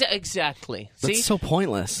exactly. That's See? so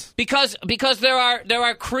pointless. Because there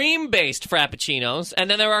are cream-based frappuccinos and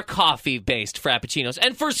then there are coffee-based frappuccinos.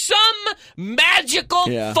 And for some magical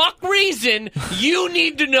fuck reason, you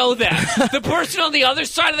need to know that. The person on the other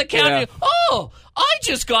side of the counter, oh, I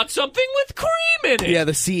just got something with cream in it. Yeah,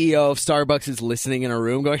 the CEO of Starbucks is listening in a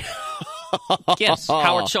room going... Yes,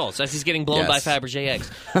 Howard Schultz, as he's getting blown by Fabergé eggs.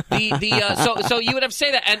 So you would have to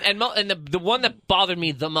say that, and the one that bothered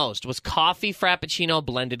me the most was coffee Frappuccino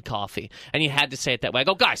blended coffee, and you had to say it that way. I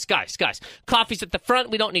go, guys, coffee's at the front.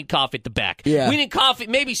 We don't need coffee at the back. Yeah. We need coffee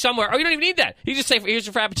maybe somewhere, or you don't even need that. You just say, here's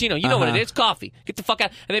your Frappuccino. You know what it is, coffee. Get the fuck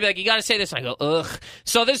out. And they'd be like, you got to say this. And I go, ugh.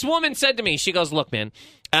 So this woman said to me, she goes, look, man.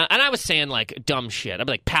 And I was saying, like, dumb shit. I'd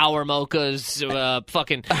be like, power mochas,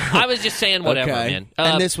 fucking... I was just saying whatever, man.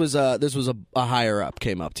 And this was a higher up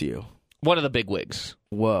came up to you. One of the big wigs.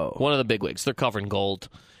 Whoa. One of the big wigs. They're covered in gold.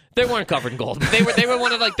 They weren't covered in gold. They were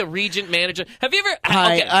one of, like, the regent manager. Have you ever...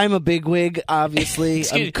 Hi, okay. I'm a big wig, obviously.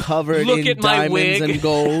 I'm covered in diamonds and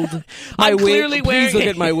gold. I'm clearly wearing... Please look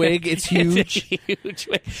at my wig. It's huge. It's a huge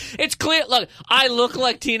wig. It's clear... Look, I look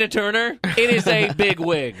like Tina Turner. It is a big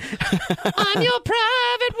wig. I'm your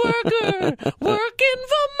private worker, working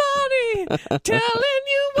for money, telling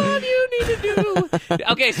you what you need to do.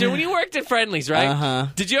 Okay, so when you worked at Friendly's, right? Uh-huh.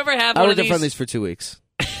 Did you ever have one of these? I worked at Friendly's for 2 weeks.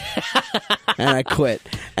 And I quit.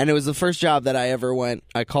 And it was the first job that I ever went.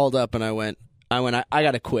 I called up and I went, I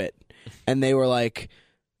got to quit. And they were like,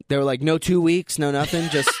 no 2 weeks, no nothing,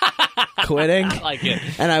 just quitting. I like it.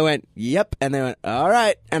 And I went, yep. And they went, all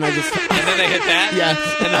right. And I just... And then they hit that? Yes.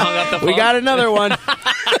 And hung up the phone? We got another one.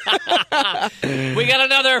 We got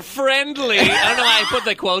another Friendly. I don't know why I put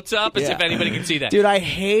the quotes up as if anybody can see that. Dude, I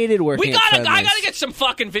hated working at Friendly's. I gotta get some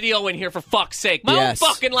fucking video in here for fuck's sake. My own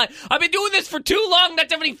fucking life. I've been doing this for too long not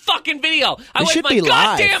to have any fucking video. I wave my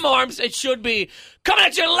goddamn arms. It should be coming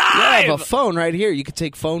at you live. Yeah, I have a phone right here. You could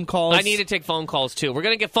take phone calls. I need to take phone calls too. We're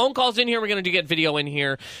gonna get phone calls in here. We're gonna get video in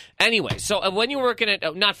here. Anyway, so when you were working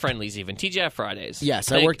at not Friendly's even TGI Fridays.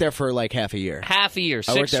 Yes, I worked there for like half a year. Half a year.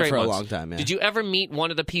 6 I worked there straight for months. a long time. Yeah. Did you ever meet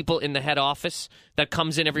one of the people in the head office that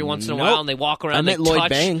comes in every once in a while and they walk around? I met Lloyd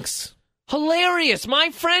Banks. Hilarious. My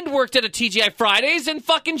friend worked at a TGI Fridays and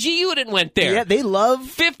fucking G-Unit went there. Yeah, they love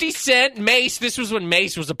 50 Cent, Mace. This was when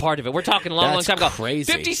Mace was a part of it. We're talking a long time ago.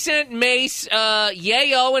 Crazy. 50 Cent, Mace,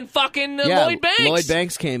 Yayo, and fucking Lloyd Banks. Lloyd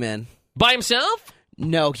Banks came in. By himself?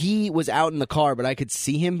 No, he was out in the car, but I could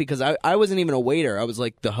see him because I wasn't even a waiter. I was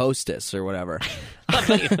like the hostess or whatever.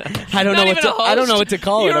 I don't know what to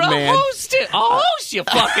call it, a man. You're a host, you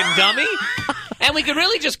fucking dummy. And we could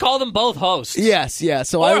really just call them both hosts. Yes, yeah.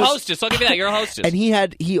 So or hostess. I'll give you that. You're a hostess. And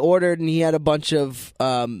he ordered, and he had a bunch of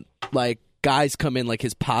like guys come in, like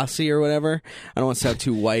his posse or whatever. I don't want to sound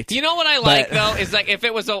too white. You know what I like though is like if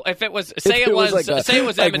it was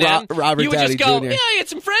Eminem, Robert you would Downey just go, Jr. yeah, he had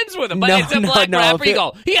some friends with him. But it's a black rapper. You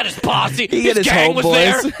go, he had his posse. His gang was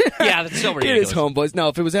homeboys. there. Yeah, that's so ridiculous. He had his homeboys. No,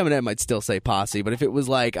 if it was Eminem, I'd still say posse. But if it was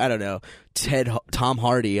like I don't know Tom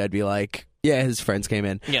Hardy, I'd be like. Yeah, his friends came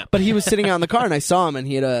in. Yeah. But he was sitting out in the car, and I saw him, and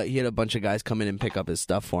he had a bunch of guys come in and pick up his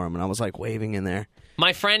stuff for him, and I was like waving in there.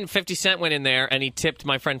 My friend 50 Cent went in there, and he tipped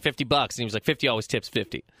my friend $50, and he was like, 50 always tips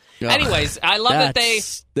 50. Oh, anyways, I love that they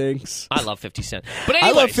stinks. I love 50 Cent, but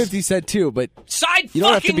anyways, I love 50 Cent too. But side you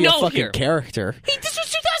don't have to fucking be a note fucking here. character. This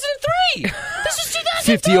was 2003. This was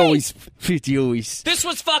 2003. 50 always. This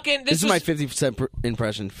was fucking. This is my 50%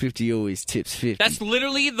 impression. 50 always tips 50. That's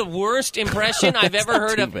literally the worst impression I've ever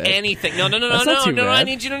heard of anything. No. Bad. I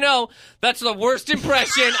need you to know that's the worst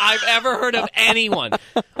impression I've ever heard of anyone.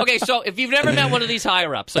 Okay, so if you've never met one of these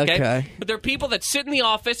higher ups, okay, but they're people that sit in the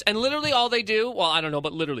office and literally all they do. Well, I don't know,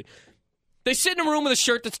 but literally. They sit in a room with a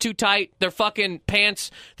shirt that's too tight, their fucking pants,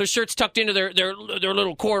 their shirt's tucked into their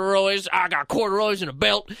little corduroys. I got corduroys and a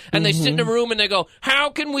belt. And they sit in a room and they go, how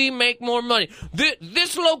can we make more money?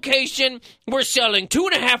 This location, we're selling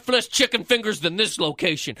 2.5 less chicken fingers than this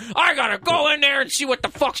location. I gotta go in there and see what the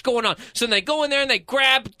fuck's going on. So they go in there and they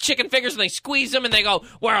grab chicken fingers and they squeeze them and they go,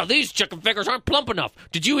 wow, these chicken fingers aren't plump enough.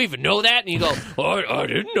 Did you even know that? And you go, I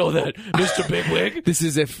didn't know that, Mr. Bigwig. This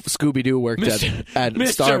is if Scooby-Doo worked at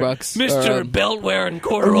Starbucks. Mr. Belt wearing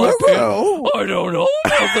corduroy pants. I don't know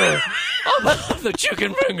about the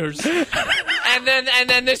chicken fingers. And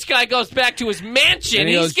then this guy goes back to his mansion. And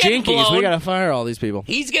he goes, getting blown. We gotta fire all these people.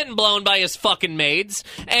 He's getting blown by his fucking maids.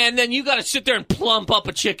 And then you gotta sit there and plump up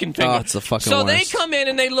a chicken finger. Oh, it's the fucking worst. They come in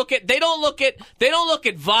and they don't look at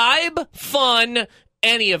vibe, fun,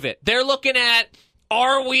 any of it. They're looking at,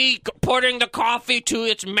 are we putting the coffee to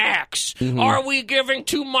its max? Are we giving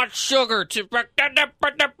too much sugar? But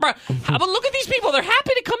look at these people. They're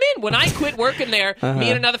happy to come in. When I quit working there, me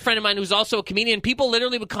and another friend of mine who's also a comedian, people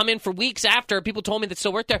literally would come in for weeks after. People told me that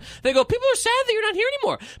still work there. They go, people are sad that you're not here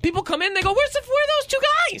anymore. People come in, they go, where are those two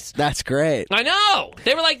guys? That's great. I know.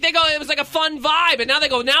 They go, it was like a fun vibe. And now they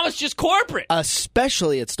go, now it's just corporate.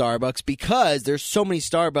 Especially at Starbucks, because there's so many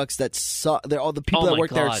Starbucks that suck. All the people that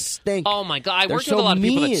work there stink. Oh my God. I worked with a lot of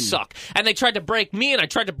people that suck. And they tried to break me, and I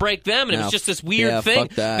tried to break them, and it was just this weird thing.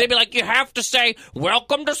 They'd be like, you have to say,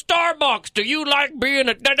 welcome to Starbucks. Do you like being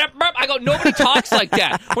a... I go, nobody talks like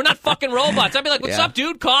that. We're not fucking robots. I'd be like, what's up,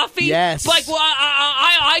 dude? Coffee? Yes. Like, well,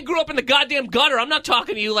 I grew up in the goddamn gutter. I'm not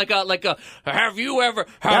talking to you like a have you ever...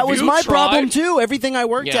 That was my problem, too. Everything I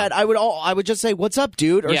worked at, I would just say, what's up,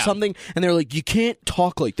 dude? Or something. And they're like, you can't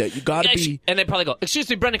talk like that. You gotta be... And they probably go, excuse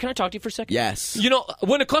me, Brendan, can I talk to you for a second? Yes. You know,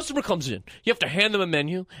 when a customer comes in, you have to hand them a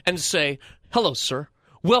menu and say, hello, sir.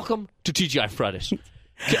 Welcome to TGI Fridays.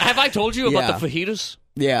 Have I told you about the fajitas?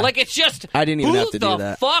 Yeah. Like, it's just... I didn't even have to do that. Who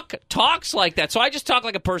the fuck talks like that? So I just talk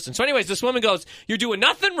like a person. So anyways, this woman goes, you're doing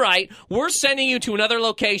nothing right. We're sending you to another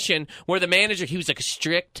location where the manager, he was like a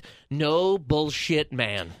strict, no bullshit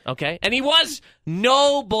man, okay? And he was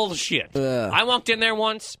no bullshit. I walked in there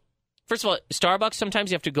once. First of all, Starbucks,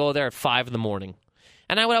 sometimes you have to go there at 5 in the morning.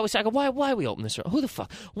 And I would always say, I go, why we open this? Who the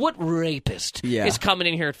fuck? What rapist is coming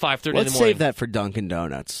in here at 5:30 in the morning? Let's save that for Dunkin'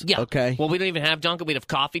 Donuts. Yeah. Okay. Well, we don't even have Dunkin'. We have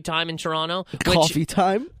coffee time in Toronto. Coffee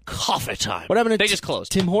time? Coffee time. What happened to They just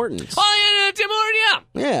closed. Tim Hortons? Oh, yeah, Tim Hortons,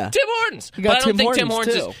 yeah. Tim Hortons. You got but I don't Tim think Tim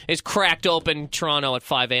Hortons, Hortons is cracked open in Toronto at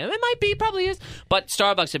 5 a.m. It might be, probably is. But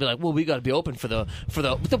Starbucks would be like, well, we got to be open for the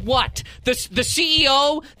what? The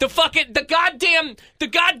CEO? The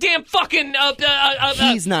goddamn fucking...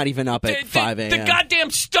 He's not even up at 5 a.m. The goddamn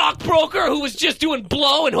stockbroker who was just doing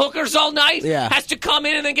blow and hookers all night has to come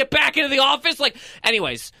in and then get back into the office. Like,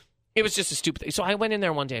 anyways, it was just a stupid thing. So I went in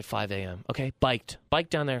there one day at 5 a.m., okay? Biked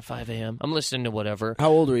down there at 5 a.m. I'm listening to whatever. How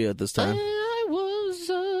old were you at this time? I was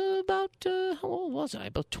about, how old was I?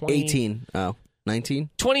 About 20. 18. Oh. 19?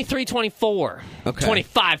 23, 24. Okay.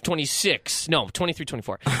 25, 26. No, 23,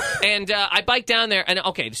 24. And I biked down there, and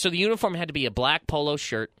okay, so the uniform had to be a black polo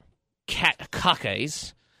shirt,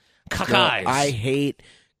 khakis. I hate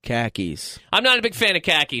khakis. I'm not a big fan of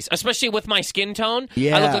khakis, especially with my skin tone.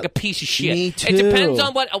 Yeah, I look like a piece of shit. Me too. It depends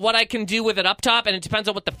on what I can do with it up top, and it depends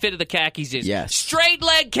on what the fit of the khakis is. Yes. Straight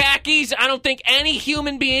leg khakis, I don't think any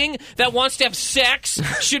human being that wants to have sex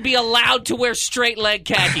should be allowed to wear straight leg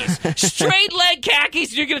khakis. Straight leg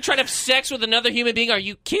khakis, you're going to try to have sex with another human being? Are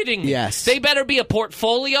you kidding me? Yes. They better be a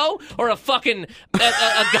portfolio or a fucking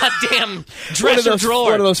a goddamn dresser drawer.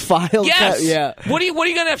 One of those files. Yes. Yeah. What are you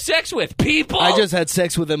going to have sex with? People? I just had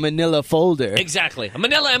sex with a manila folder. Exactly. A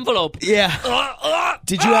manila envelope. Yeah.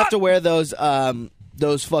 Did you have to wear those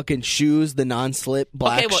fucking shoes, the non-slip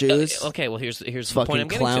black shoes? Here's the fucking point I'm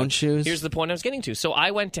getting clown to. shoes. Here's the point I was getting to. So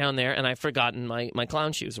I went down there and I've forgotten my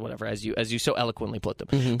clown shoes or whatever, as you so eloquently put them.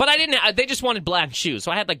 Mm-hmm. But I didn't. They just wanted black shoes,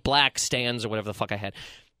 so I had like black Stans or whatever the fuck I had.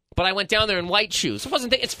 But I went down there in white shoes.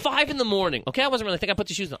 It's 5 in the morning. Okay, I wasn't really thinking. I put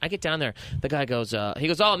the shoes on. I get down there. The guy goes,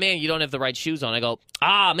 oh man, you don't have the right shoes on. I go,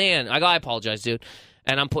 man. I apologize, dude.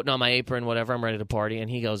 And I'm putting on my apron, whatever. I'm ready to party. And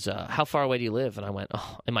he goes, how far away do you live? And I went,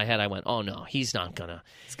 in my head, oh no, he's not gonna.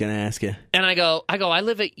 He's gonna ask you. And I go, I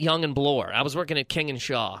live at Yonge and Bloor. I was working at King and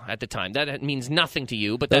Shaw at the time. That means nothing to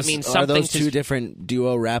you, but that means something. Are those two different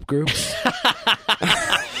duo rap groups?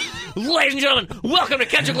 Ladies and gentlemen, welcome to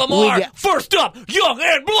Kendrick Lamar. First up, Young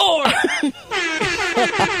and Bloor.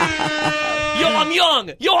 Yo, I'm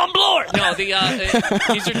Young. Yo, I'm Bloor. No,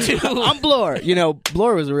 these are two. I'm Bloor. You know,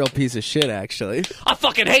 Bloor was a real piece of shit, actually. I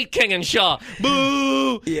fucking hate King and Shaw.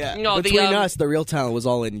 Boo. Yeah. No, between us, the real talent was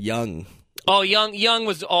all in Young. Oh, Young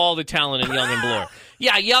was all the talent in Young and Bloor.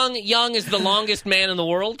 Yeah, Young is the longest man in the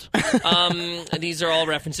world. These are all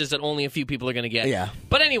references that only a few people are going to get. Yeah.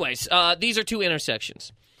 But anyways, these are two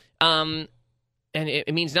intersections. And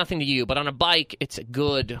it means nothing to you, but on a bike, it's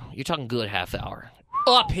you're talking good half hour.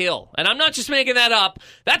 Uphill. And I'm not just making that up.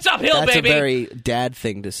 That's uphill, baby. That's a very dad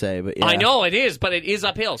thing to say, but yeah. I know it is, but it is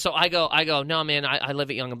uphill. So I go, no, man, I live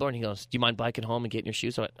at Young and Bloor. And he goes, do you mind biking home and getting your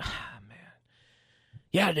shoes? So I went,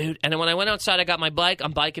 yeah, dude. And then when I went outside, I got my bike.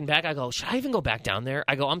 I'm biking back. I go, should I even go back down there?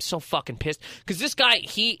 I go, I'm so fucking pissed. Because this guy,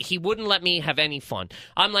 he wouldn't let me have any fun.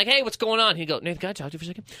 I'm like, hey, what's going on? He'd go, Nathan, can I talk to you for a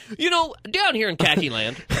second? You know, down here in Khaki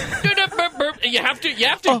Land, you have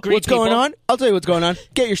to greet what's people. Going on? I'll tell you what's going on.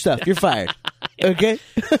 Get your stuff. You're fired. Okay?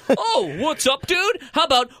 Oh, what's up, dude? How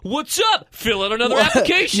about, what's up? Fill out another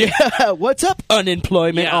application. Yeah, what's up,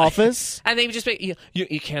 unemployment office? And they just make,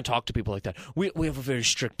 you can't talk to people like that. We have a very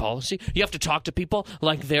strict policy. You have to talk to people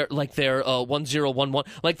like they're 1011,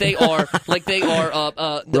 like they are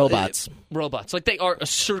robots. Robots, like they are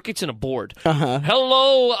circuits in a board. Uh-huh.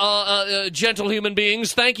 Hello, gentle human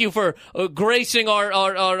beings. Thank you for gracing our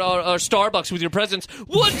Starbucks with your presence.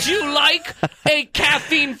 Would you like a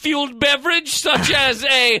caffeine-fueled beverage such as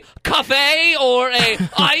a cafe or a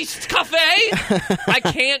iced cafe? I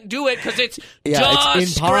can't do it because it's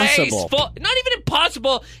it's impossible. Not even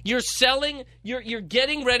impossible. You're selling. You're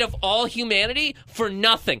getting rid of all humanity for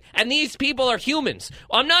nothing. And these people are humans.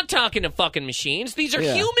 I'm not talking to fucking machines. These are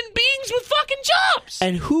human beings with fucking jobs.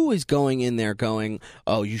 And who is going in there going,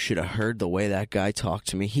 oh, you should have heard the way that guy talked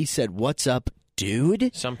to me. He said, what's up,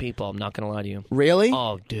 dude? Some people, I'm not going to lie to you. Really?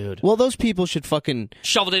 Oh, dude. Well, those people should fucking...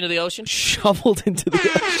 Shoveled into the ocean? Shoveled into the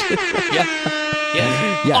ocean. Yeah.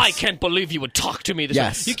 Yes. I can't believe you would talk to me this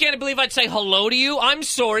way. You can't believe I'd say hello to you? I'm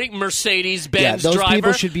sorry, Mercedes-Benz those driver.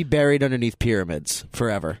 people should be buried underneath pyramids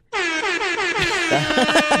forever.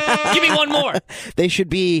 Give me one more. They should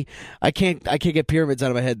be. I can't get pyramids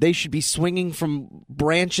out of my head. They should be swinging from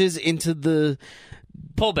branches into the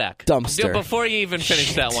pull back dumpster. Before you even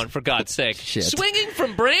finish that one, for God's sake, swinging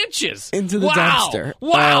from branches into the dumpster.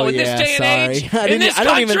 Wow! In this day and age, in this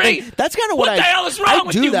country, even think, that's kind of what the hell is wrong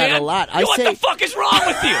with you, man? I do that a lot. What the fuck is wrong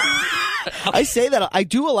with you? I say that I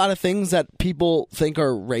do a lot of things that people think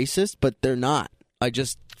are racist, but they're not.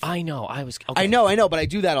 I know. I know, but I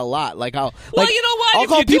do that a lot. Like you know what? I'll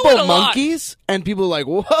call people monkeys, and people are like,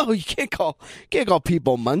 "Whoa, you can't call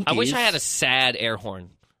people monkeys." I wish I had a sad air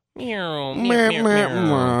horn. Meow, meow, meow,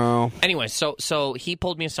 meow. Anyway, so he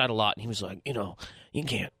pulled me aside a lot, and he was like, you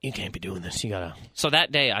can't be doing this. You gotta. So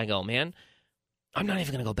that day, I go, man, I'm not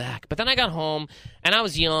even gonna go back. But then I got home, and I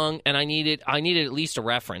was young, and I needed at least a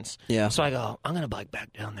reference. Yeah. So I go, I'm gonna bike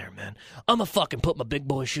back down there, man. I'm gonna fucking put my big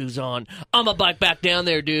boy shoes on. I'm gonna bike back down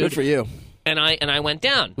there, dude. Good for you. And I went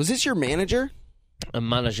down. Was this your manager? A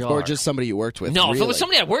manager. Or just somebody you worked with? No, really? If it was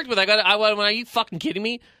somebody I worked with, are you fucking kidding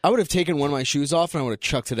me? I would have taken one of my shoes off and I would have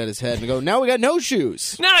chucked it at his head and go, now we got no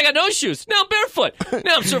shoes. Now I got no shoes. Now I'm barefoot.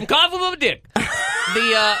 Now I'm serving coffee with a dick.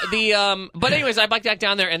 But anyways, I biked back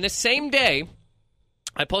down there, and this same day,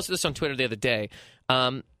 I posted this on Twitter the other day.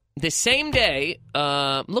 The same day,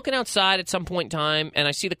 looking outside at some point in time, and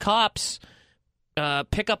I see the cops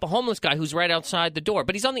pick up a homeless guy who's right outside the door.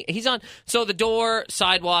 But he's on the door,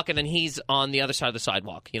 sidewalk, and then he's on the other side of the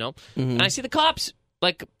sidewalk, Mm-hmm. And I see the cops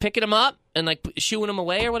like picking him up and like shooing him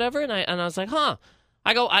away or whatever. And I was like, huh.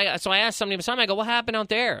 So I asked somebody beside me, I go, what happened out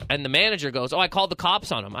there? And the manager goes, oh, I called the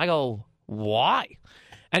cops on him. I go, why?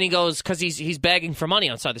 And he goes, because he's begging for money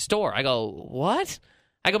outside the store. I go, what?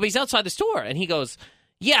 I go, but he's outside the store. And he goes,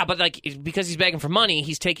 yeah, but like because he's begging for money,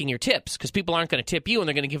 he's taking your tips because people aren't going to tip you and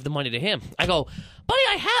they're going to give the money to him. I go, buddy,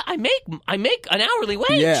 I make an hourly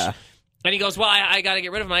wage. Yeah. And he goes, well, I got to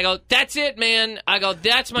get rid of him. I go, that's it, man. I go,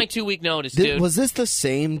 that's my 2-week notice, dude. Was this the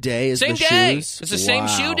same day as the day. Shoes? It's the same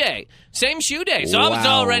shoe day. Same shoe day. So I was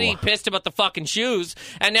already pissed about the fucking shoes.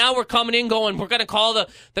 And now we're coming in going, we're going to call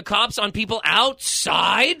the cops on people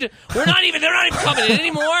outside. They're not even coming in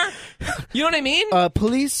anymore. You know what I mean?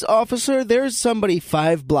 Police officer, there's somebody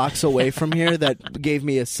 5 blocks away from here that gave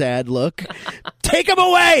me a sad look. Take him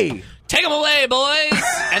away! Take them away, boys!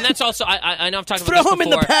 And that's also I know I've talked about Throw this him in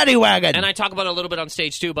the before, paddy wagon. and I talk about it a little bit on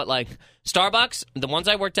stage too. But like Starbucks, the ones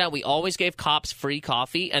I worked at, we always gave cops free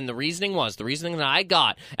coffee, and the reasoning that I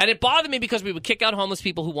got, and it bothered me because we would kick out homeless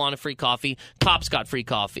people who wanted free coffee. Cops got free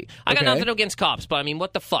coffee. I got nothing against cops, but I mean,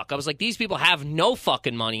 what the fuck? I was like, these people have no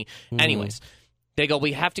fucking money. Anyways. They go,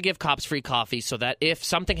 we have to give cops free coffee so that if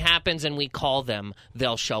something happens and we call them,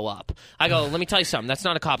 they'll show up. I go, let me tell you something. That's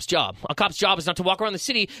not a cop's job. A cop's job is not to walk around the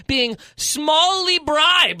city being smallly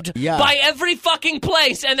bribed by every fucking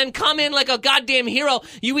place and then come in like a goddamn hero.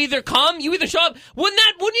 You either come, you either show up. Wouldn't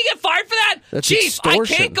you get fired for that? That's Chief,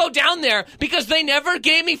 extortion. I can't go down there because they never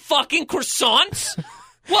gave me fucking croissants?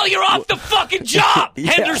 Well, you're off the fucking job,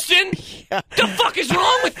 Henderson. The fuck is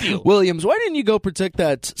wrong with you? Williams, why didn't you go protect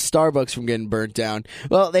that Starbucks from getting burnt down?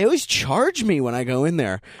 Well, they always charge me when I go in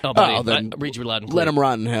there. Oh, buddy, then I read you loud and clear. Let them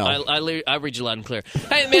rot in hell. I read you loud and clear.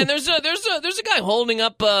 Hey, man, there's a guy holding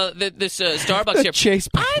up this Starbucks here. Chase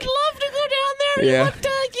bank. I'd love to go down there. Yeah. And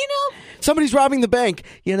Somebody's robbing the bank.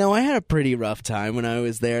 I had a pretty rough time when I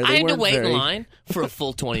was there. I had to wait in line for a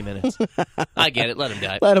full 20 minutes. I get it. Let him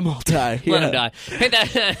die. Let them all die. Let him die. Hey,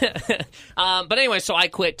 but anyway, so I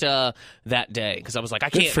quit that day because I was like,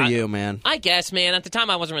 I can't. Good for you, man. I guess, man. At the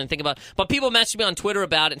time, I wasn't really thinking about it. But people messaged me on Twitter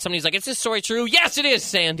about it, and somebody's like, is this story true? Yes, it is,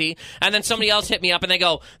 Sandy. And then somebody else hit me up, and they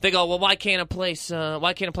go, well, why can't a place call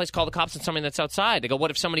the cops on somebody that's outside? They go,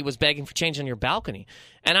 what if somebody was begging for change on your balcony?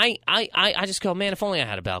 And I just go, man, if only I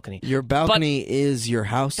had a balcony. Your balcony is your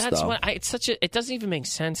house, that's though. What it doesn't even make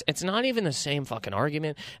sense. It's not even the same fucking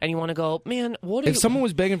argument. And you want to go, man, if someone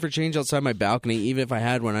was begging for change outside my balcony, even if I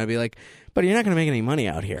had one, I'd be like, but you're not going to make any money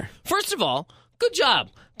out here. First of all, good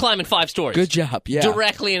job climbing 5 stories. Good job, yeah.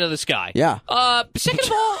 Directly into the sky. Yeah. Second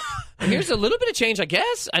of all, here's a little bit of change, I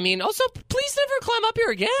guess. I mean, also, please never climb up here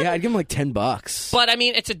again. Yeah, I'd give him like $10. But, I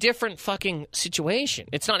mean, it's a different fucking situation.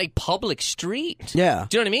 It's not a public street. Yeah.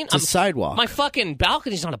 Do you know what I mean? It's a sidewalk. My fucking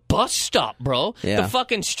balcony's not a bus stop, bro. Yeah. The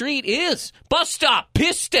fucking street is. Bus stop,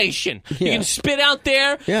 piss station. Yeah. You can spit out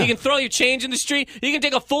there. Yeah. You can throw your change in the street. You can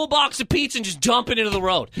take a full box of pizza and just dump it into the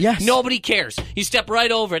road. Yes. Nobody cares. You step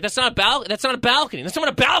right over it. That's not a balcony. That's not what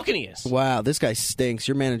a balcony is. Wow, this guy stinks.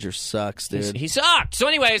 Your manager sucks, dude. He sucked. So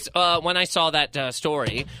anyways, when I saw that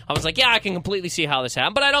story, I was like, yeah, I can completely see how this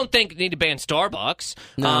happened, but I don't think you need to ban Starbucks.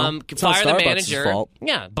 No, it's fire not the Starbucks' manager. fault.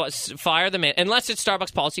 Yeah, but fire the man unless it's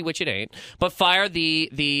Starbucks policy, which it ain't. But fire the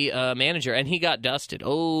manager, and he got dusted.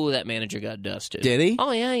 Oh, that manager got dusted. Did he?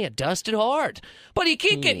 Oh yeah, dusted hard. But you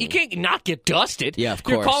can't not get dusted. Yeah, of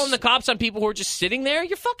You're course. calling the cops on people who are just sitting there.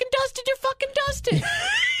 You're fucking dusted. You're fucking dusted.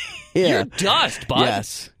 Yeah. You're dust, bud.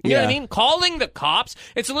 Yes. You know what I mean? Calling the cops,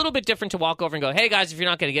 it's a little bit different to walk over and go, hey, guys, if you're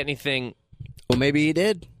not going to get anything. Well, maybe he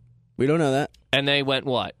did. We don't know that. And they went,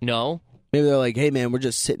 what? No? Maybe they're like, hey, man, we're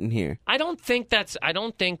just sitting here. I looked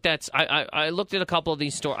at a couple of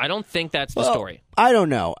these stories. I don't think that's the story. I don't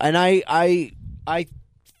know. And I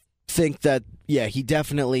think that, yeah, he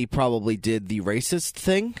definitely probably did the racist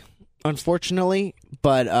thing, unfortunately.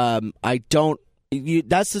 But I don't.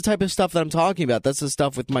 That's the type of stuff that I'm talking about. That's the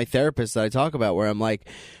stuff with my therapist that I talk about where I'm like,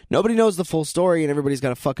 nobody knows the full story and everybody's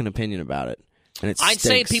got a fucking opinion about it. And I'd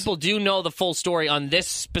say people do know the full story on this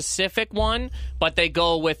specific one, but they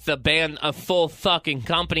go with the ban a full fucking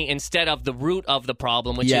company instead of the root of the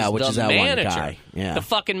problem, which is the manager. One guy. Yeah. The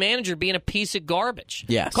fucking manager being a piece of garbage.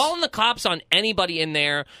 Yes. Calling the cops on anybody in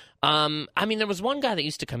there. I mean, there was one guy that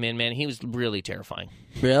used to come in, man. He was really terrifying.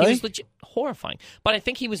 Really? He was legit horrifying. But I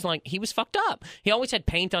think he was fucked up. He always had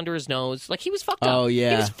paint under his nose. Like, he was fucked up. Oh,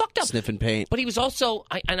 yeah. He was fucked up. Sniffing paint. But he was also,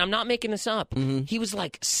 and I'm not making this up, he was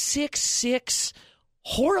like 6'6",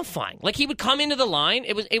 horrifying. Like, he would come into the line.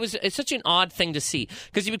 It's such an odd thing to see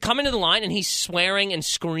because he would come into the line and he's swearing and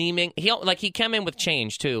screaming. He came in with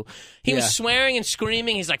change too. He was swearing and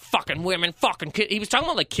screaming. He's like, fucking women, fucking kids. He was talking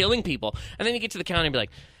about like killing people. And then you get to the counter and be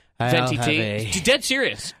like, Venti T. Dead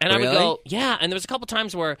serious. And Really? I would go, yeah. And there was a couple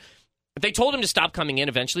times where they told him to stop coming in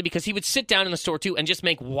eventually because he would sit down in the store too and just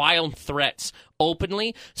make wild threats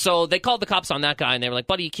openly. So they called the cops on that guy and they were like,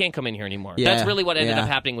 buddy, you can't come in here anymore. Yeah. That's really what ended up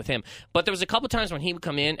happening with him. But there was a couple times when he would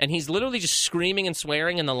come in and he's literally just screaming and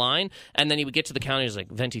swearing in the line. And then he would get to the counter and he's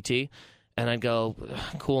like, Venti T. And I'd go,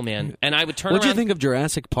 cool, man. And I would turn What'd around. you think of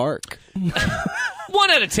Jurassic Park? 1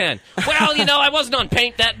 out of 10. Well, I wasn't on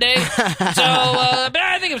paint that day. So, but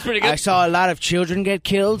I think it was pretty good. I saw a lot of children get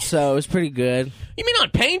killed, so it was pretty good. You mean on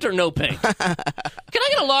paint or no paint? Can I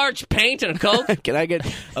get a large paint and a Coke? Can I get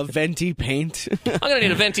a Venti paint? I'm going to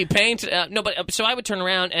need a Venti paint. No, but so I would turn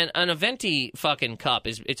around, and a Venti fucking cup,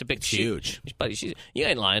 it's a big... Huge. Buddy, you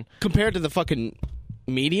ain't lying. Compared to the fucking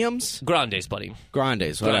Mediums? Grandes, buddy.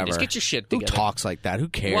 Grandes, whatever. Grandes. Get your shit together. Who talks like that? Who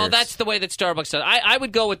cares? Well, that's the way that Starbucks does. I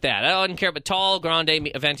would go with that. I don't care about tall,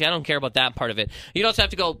 grande, venti. I don't care about that part of it. You'd also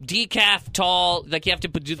have to go decaf, tall. Like, you have to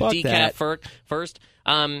do the decaf first.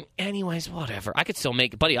 Anyways, whatever. I could still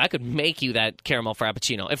make, buddy, I could make you that caramel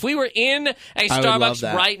frappuccino. If we were in a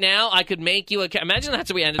Starbucks right now, I could make you imagine that's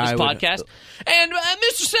how we ended this podcast. And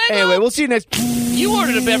Mr. Sago. Anyway, we'll see you next. You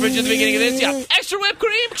ordered a beverage at the beginning of this. Yeah. Extra whipped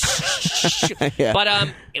cream. Yeah.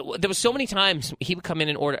 But there was so many times he would come in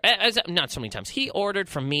and order. Not so many times. He ordered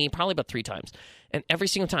from me probably about 3 times. And every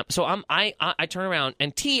single time. So I turn around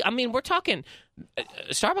and tea, I mean, we're talking,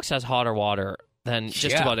 Starbucks has hotter water than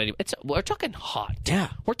just about any. We're talking hot. Yeah.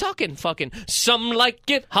 We're talking fucking some like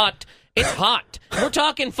it hot. It's hot. We're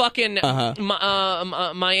talking fucking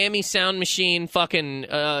Miami Sound Machine fucking we're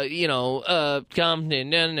talking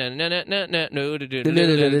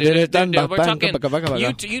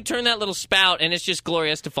you turn that little spout and it's just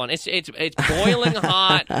Gloria Estefan. It's boiling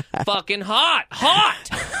hot, fucking hot.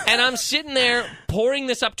 And I'm sitting there pouring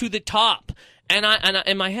this up to the top. And I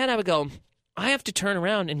in my head I would go, I have to turn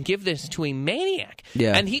around and give this to a maniac.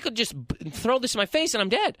 Yeah. And he could just throw this in my face and I'm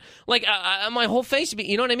dead. Like, my whole face would be,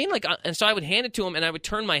 you know what I mean? Like, and so I would hand it to him and I would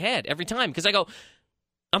turn my head every time because I go,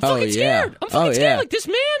 I'm fucking scared. I'm fucking scared. Like, this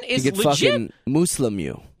man is legit. He could fucking Muslim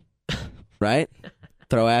you, right?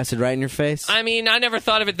 Throw acid right in your face? I mean, I never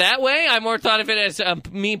thought of it that way. I more thought of it as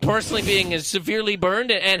me personally being as severely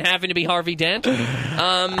burned and having to be Harvey Dent.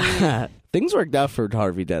 Things worked out for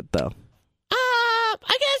Harvey Dent, though.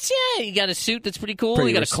 I guess, yeah. You got a suit that's pretty cool.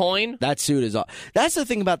 You got a coin. That suit is... That's the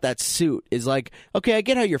thing about that suit is like, okay, I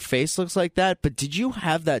get how your face looks like that, but did you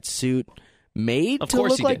have that suit made to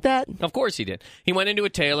look like that? Of course he did. He went into a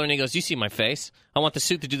tailor and he goes, you see my face? I want the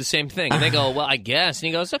suit to do the same thing. And they go, well, I guess. And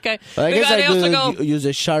he goes, okay. Well, I guess I could use a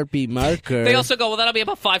Sharpie marker. They also go, well, that'll be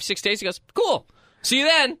about 5-6 days. He goes, cool. See you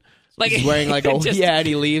then. Like, he's wearing like and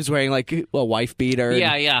he leaves wearing like a wife beater.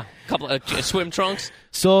 Yeah. Couple of swim trunks.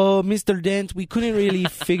 So, Mr. Dent, we couldn't really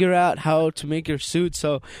figure out how to make your suit,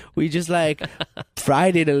 so we just like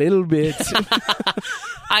fried it a little bit.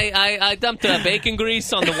 I dumped bacon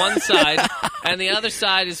grease on the one side, and the other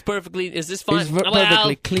side is perfectly. Is this fine? It's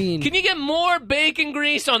perfectly clean. Can you get more bacon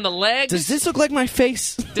grease on the legs? Does this look like my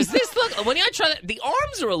face? Does this look? When I try that, the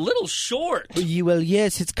arms are a little short. Well,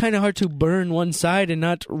 yes, it's kind of hard to burn one side and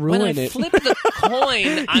not ruin it. When I flip the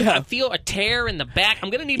coin, I feel a tear in the back. I'm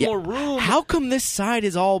gonna need more room. How come this side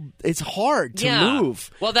is it's hard to move?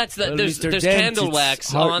 Well, that's there's candle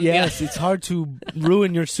wax on. Yes, it's hard to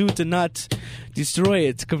ruin your suit and not destroy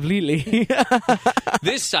it completely.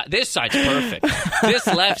 This side's perfect. This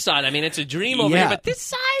left side, I mean, it's a dream over here, but this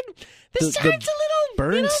side's a little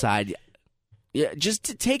burn side. Yeah, just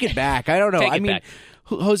to take it back. I don't know. I mean,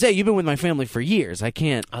 Jose, you've been with my family for years. I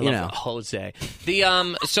can't. I love Jose.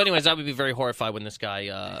 So, anyways, I would be very horrified when this guy,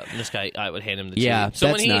 I would hand him the tube. So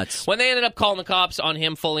that's nuts. When they ended up calling the cops on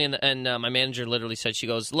him fully, and my manager literally said, she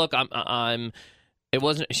goes, "Look, It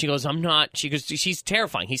wasn't. She goes, I'm not. She goes, she's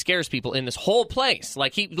terrifying. He scares people in this whole place.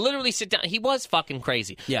 Like, he literally sit down. He was fucking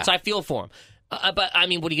crazy. Yeah. So I feel for him. But, I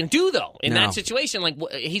mean, what are you going to do, though, in that situation? Like,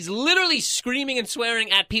 he's literally screaming and swearing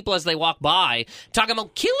at people as they walk by, talking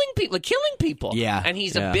about killing people. Yeah. And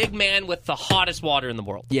he's a big man with the hottest water in the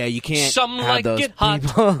world. Yeah, you can't have those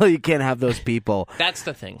people. You can't have those people. That's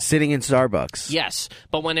the thing. Sitting in Starbucks. Yes.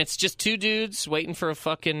 But when it's just 2 dudes waiting for a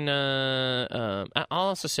fucking... I'll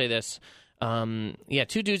also say this. 2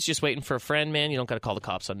 dudes just waiting for a friend, man. You don't got to call the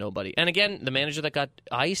cops on nobody. And again, the manager that got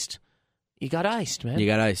iced... You got iced, man. You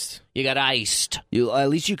got iced. At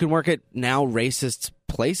least you can work at now racist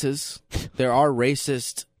places. There are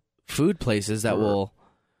racist food places that will...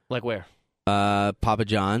 Like where? Papa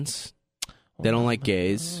John's. They don't like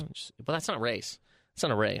gays. But that's not race. It's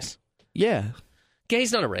not a race. Yeah.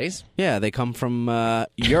 Gay's not a race. Yeah, they come from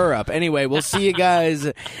Europe. Anyway, we'll see you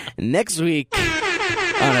guys next week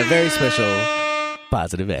on a very special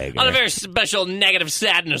Positive Egg. On a very special Negative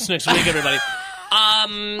Sadness next week, everybody.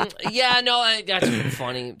 That's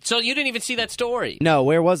funny. So you didn't even see that story? No,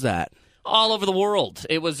 where was that? All over the world.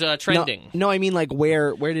 It was trending. No, I mean, like,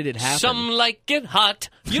 where did it happen? Some like it hot.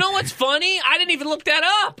 You know what's funny? I didn't even look that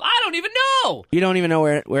up. I don't even know. You don't even know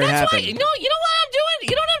where it happened? No, you know what I'm doing?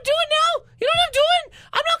 You know what I'm doing now? You know what I'm doing?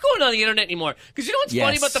 I'm not going on the internet anymore. Because you know what's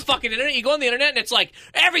funny about the fucking internet? You go on the internet and it's like,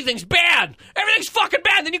 everything's bad. Everything's fucking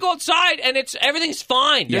bad. Then you go outside and everything's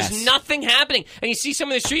fine. There's nothing happening. And you see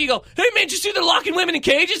someone in the street, you go, hey man, did you see they're locking women in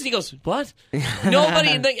cages? And he goes, what? Nobody,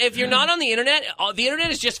 if you're not on the internet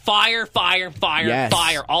is just fire all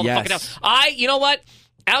the fucking time. You know what?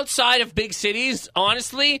 outside of big cities,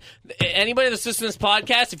 honestly, anybody that's listening to this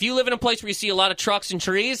podcast, if you live in a place where you see a lot of trucks and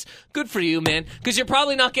trees, good for you, man. Because you're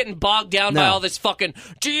probably not getting bogged down by all this fucking,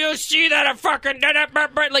 do you see that?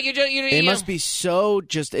 Like it must be so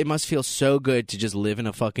it must feel so good to just live in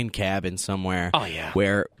a fucking cabin somewhere. Oh, yeah.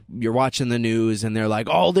 Where you're watching the news and they're like,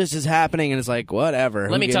 oh, this is happening. And it's like, whatever.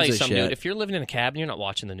 Let me tell you something, dude. If you're living in a cabin, you're not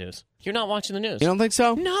watching the news. You're not watching the news. You don't think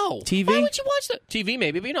so? No. TV? Why would you watch the TV?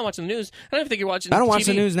 Maybe, but you're not watching the news. I don't even think you're watching. I don't watch TV.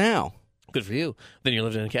 the news now. Good for you. Then you're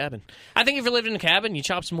living in a cabin. I think if you're living in a cabin, you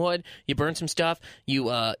chop some wood, you burn some stuff, you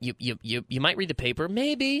might read the paper,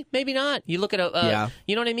 maybe not. You look at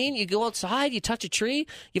you know what I mean? You go outside, you touch a tree,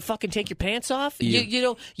 you fucking take your pants off. You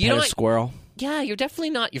know a squirrel. Yeah, you're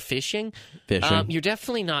definitely not. You're fishing. You're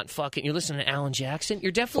definitely not fucking. You're listening to Alan Jackson.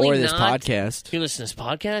 You're definitely or not. this podcast. You're listening to this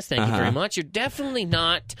podcast. Thank you very much. You're definitely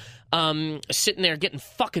not sitting there getting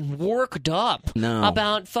fucking worked up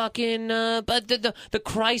about fucking but the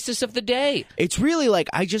crisis of the day. It's really like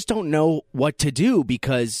I just don't know what to do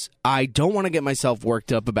because I don't want to get myself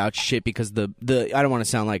worked up about shit because the I don't want to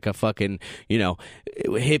sound like a fucking,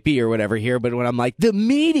 hippie or whatever here, but when I'm like, the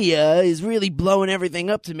media is really blowing everything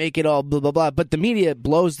up to make it all blah, blah, blah, but the media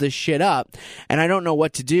blows this shit up, and I don't know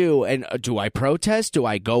what to do, and do I protest? Do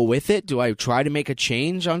I go with it? Do I try to make a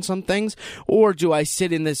change on some things? Or do I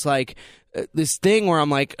sit in this, this thing where I'm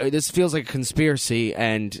like, this feels like a conspiracy,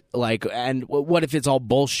 and what if it's all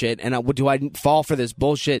bullshit, and do I fall for this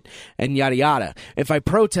bullshit, and yada yada? If I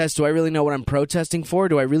protest, do I really know what I'm protesting for?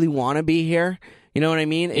 Do I really want to be here? You know what I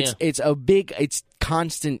mean? Yeah. It's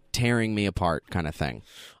constant tearing me apart kind of thing.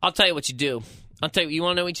 I'll tell you what you do. You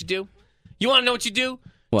want to know what you do? You want to know what you do?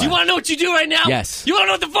 What? Do you want to know what you do right now? Yes. You want to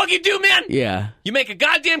know what the fuck you do, man? Yeah. You make a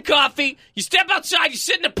goddamn coffee, you step outside, you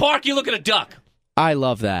sit in the park, you look at a duck. I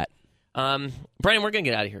love that. Brandon, we're going to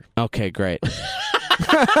get out of here. Okay, great.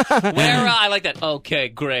 I like that. Okay,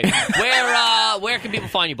 great. Where can people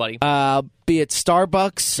find you, buddy? Be at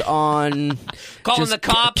Starbucks on calling the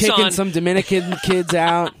cops kicking on some Dominican kids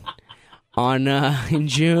out on in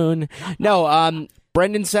June. No,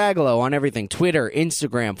 Brendan Sagalow on everything. Twitter,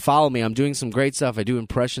 Instagram. Follow me. I'm doing some great stuff. I do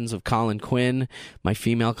impressions of Colin Quinn, my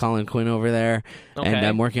female Colin Quinn over there. Okay. And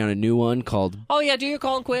I'm working on a new one called... Oh, yeah, do your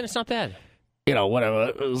Colin Quinn. It's not bad.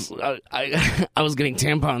 Whatever. I was getting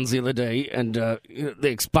tampons the other day, and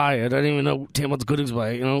they expired. I didn't even know tampons could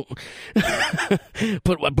expire.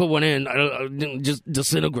 Put one in, I just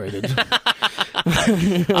disintegrated.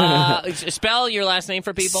 Spell your last name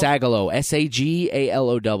for people. Sagalow,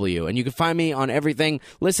 Sagalow, and you can find me on everything.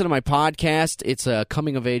 Listen to my podcast. It's a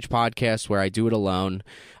coming of age podcast where I do it alone.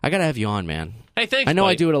 I gotta have you on, man. Hey, thanks. I know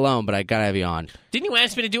buddy. I do it alone, but I gotta have you on. Didn't you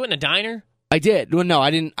ask me to do it in a diner? I did. Well, no,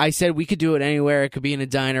 I didn't. I said we could do it anywhere. It could be in a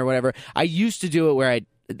diner or whatever. I used to do it where I'd,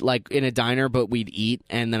 in a diner, but we'd eat,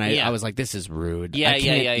 and then I was like, this is rude.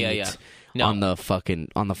 Yeah. No. On the fucking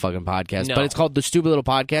podcast. No. But it's called The Stupid Little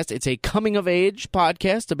Podcast. It's a coming-of-age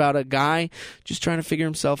podcast about a guy just trying to figure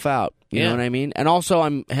himself out. You know what I mean? And also,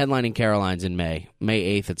 I'm headlining Caroline's in May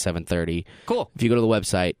 8th at 7:30. Cool. If you go to the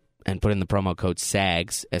website and put in the promo code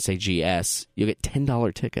SAGS, S-A-G-S, you'll get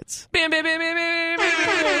 $10 tickets. Bam, bam, bam, bam, bam,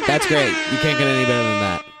 bam. That's great. You can't get any better than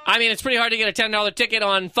that. I mean, it's pretty hard to get a $10 ticket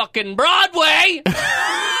on fucking Broadway.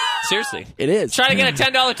 Seriously, it is. Try to get a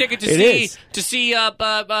 $10 ticket to see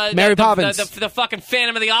Mary Poppins, the fucking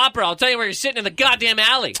Phantom of the Opera. I'll tell you where you're sitting in the goddamn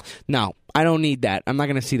alley. No, I don't need that. I'm not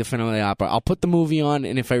going to see the Phantom of the Opera. I'll put the movie on,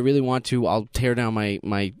 and if I really want to, I'll tear down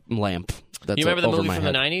my lamp. That's you remember the movie from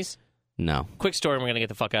head. the 90s? No. Quick story, and we're going to get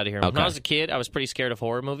the fuck out of here. Okay. When I was a kid, I was pretty scared of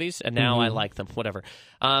horror movies, and now I like them, whatever.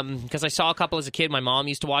 Because I saw a couple as a kid. My mom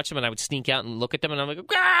used to watch them, and I would sneak out and look at them, and I'm like,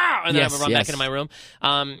 Gah! And then I would run back into my room.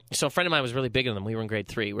 So a friend of mine was really big in them. We were in grade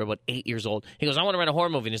 3. We were about 8 years old. He goes, I want to rent a horror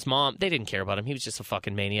movie. And his mom, they didn't care about him. He was just a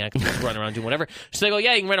fucking maniac. He was running around doing whatever. So they go,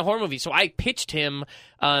 yeah, you can rent a horror movie. So I pitched him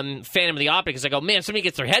Phantom of the Opera because I go, man, somebody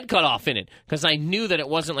gets their head cut off in it. Because I knew that it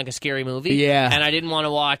wasn't like a scary movie. Yeah. And I didn't want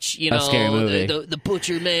to watch, a scary movie. The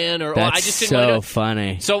Butcher Man. Or That's I just didn't want to.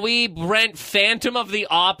 Funny. So we rent Phantom of the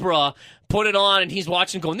Opera, put it on, and he's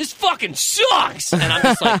watching going, this fucking sucks! And I'm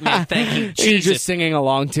just like, man, thank you, Jesus. You're just singing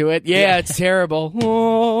along to it. Yeah, it's terrible.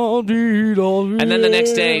 And then the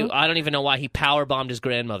next day, I don't even know why, he powerbombed his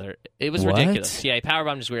grandmother. It was ridiculous. Yeah, he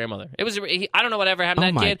powerbombed his grandmother. It was. I don't know whatever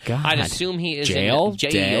happened to that kid. God. I'd assume he is jail.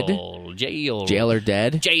 Jail Jail or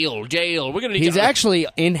dead? Jail. We're going to need He's actually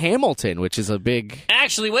in Hamilton, which is a big...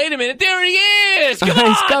 Actually, wait a minute. There he is. Come on.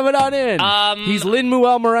 He's coming on in. He's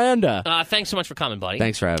Lin-Manuel Miranda. Thanks so much for coming, buddy.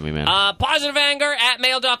 Thanks for having me, man.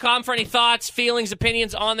 PositiveAnger@mail.com for any thoughts, feelings,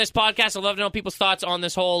 opinions on this podcast. I'd love to know people's thoughts on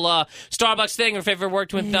this whole Starbucks thing, or if you've ever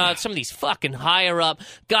worked with some of these fucking higher-up,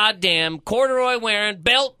 goddamn, corduroy-wearing,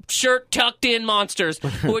 belt shirt tucked-in monsters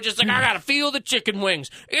who are just like, I gotta feel the chicken wings.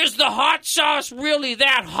 Is the hot sauce really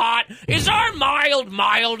that hot? Is our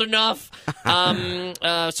mild enough?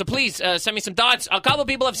 So please send me some thoughts. A couple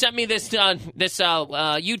people have sent me this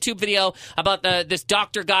YouTube video about this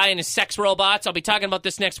doctor guy and his sex robots. I'll be talking about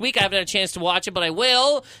this next week. I haven't had a chance to watch it, but I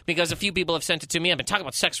will, because a few people have sent it to me. I've been talking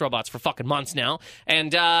about sex robots for fucking months now.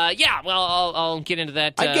 And I'll get into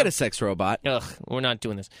that. I'd get a sex robot. Ugh, we're not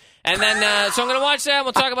doing this. And then, so I'm going to watch that, and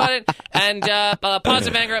we'll talk about it. And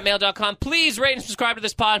positiveanger@mail.com. Please rate and subscribe to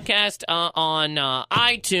this podcast on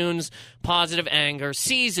iTunes. Positive Anger,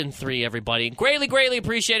 Season 3, everybody. Greatly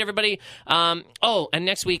appreciate everybody. And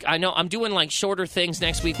next week, I know I'm doing, like, shorter things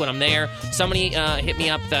next week when I'm there. Somebody hit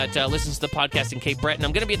me up that listens to the podcast in Cape Breton.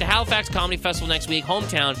 I'm going to be at the Halifax Comedy Festival next week,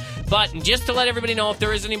 hometown. But just to let everybody know, if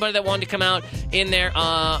there is anybody that wanted to come out in there,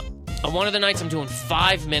 one of the nights I'm doing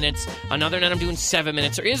 5 minutes. Another night I'm doing 7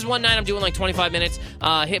 minutes. There is one night I'm doing like 25 minutes.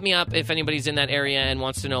 Hit me up if anybody's in that area and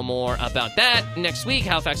wants to know more about that. Next week,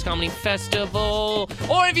 Halifax Comedy Festival.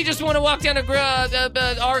 Or if you just want to walk down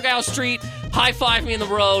Argyle Street, high-five me in the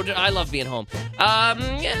road. I love being home.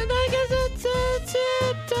 I guess that's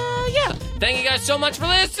it. Yeah. Thank you guys so much for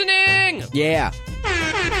listening. Yeah.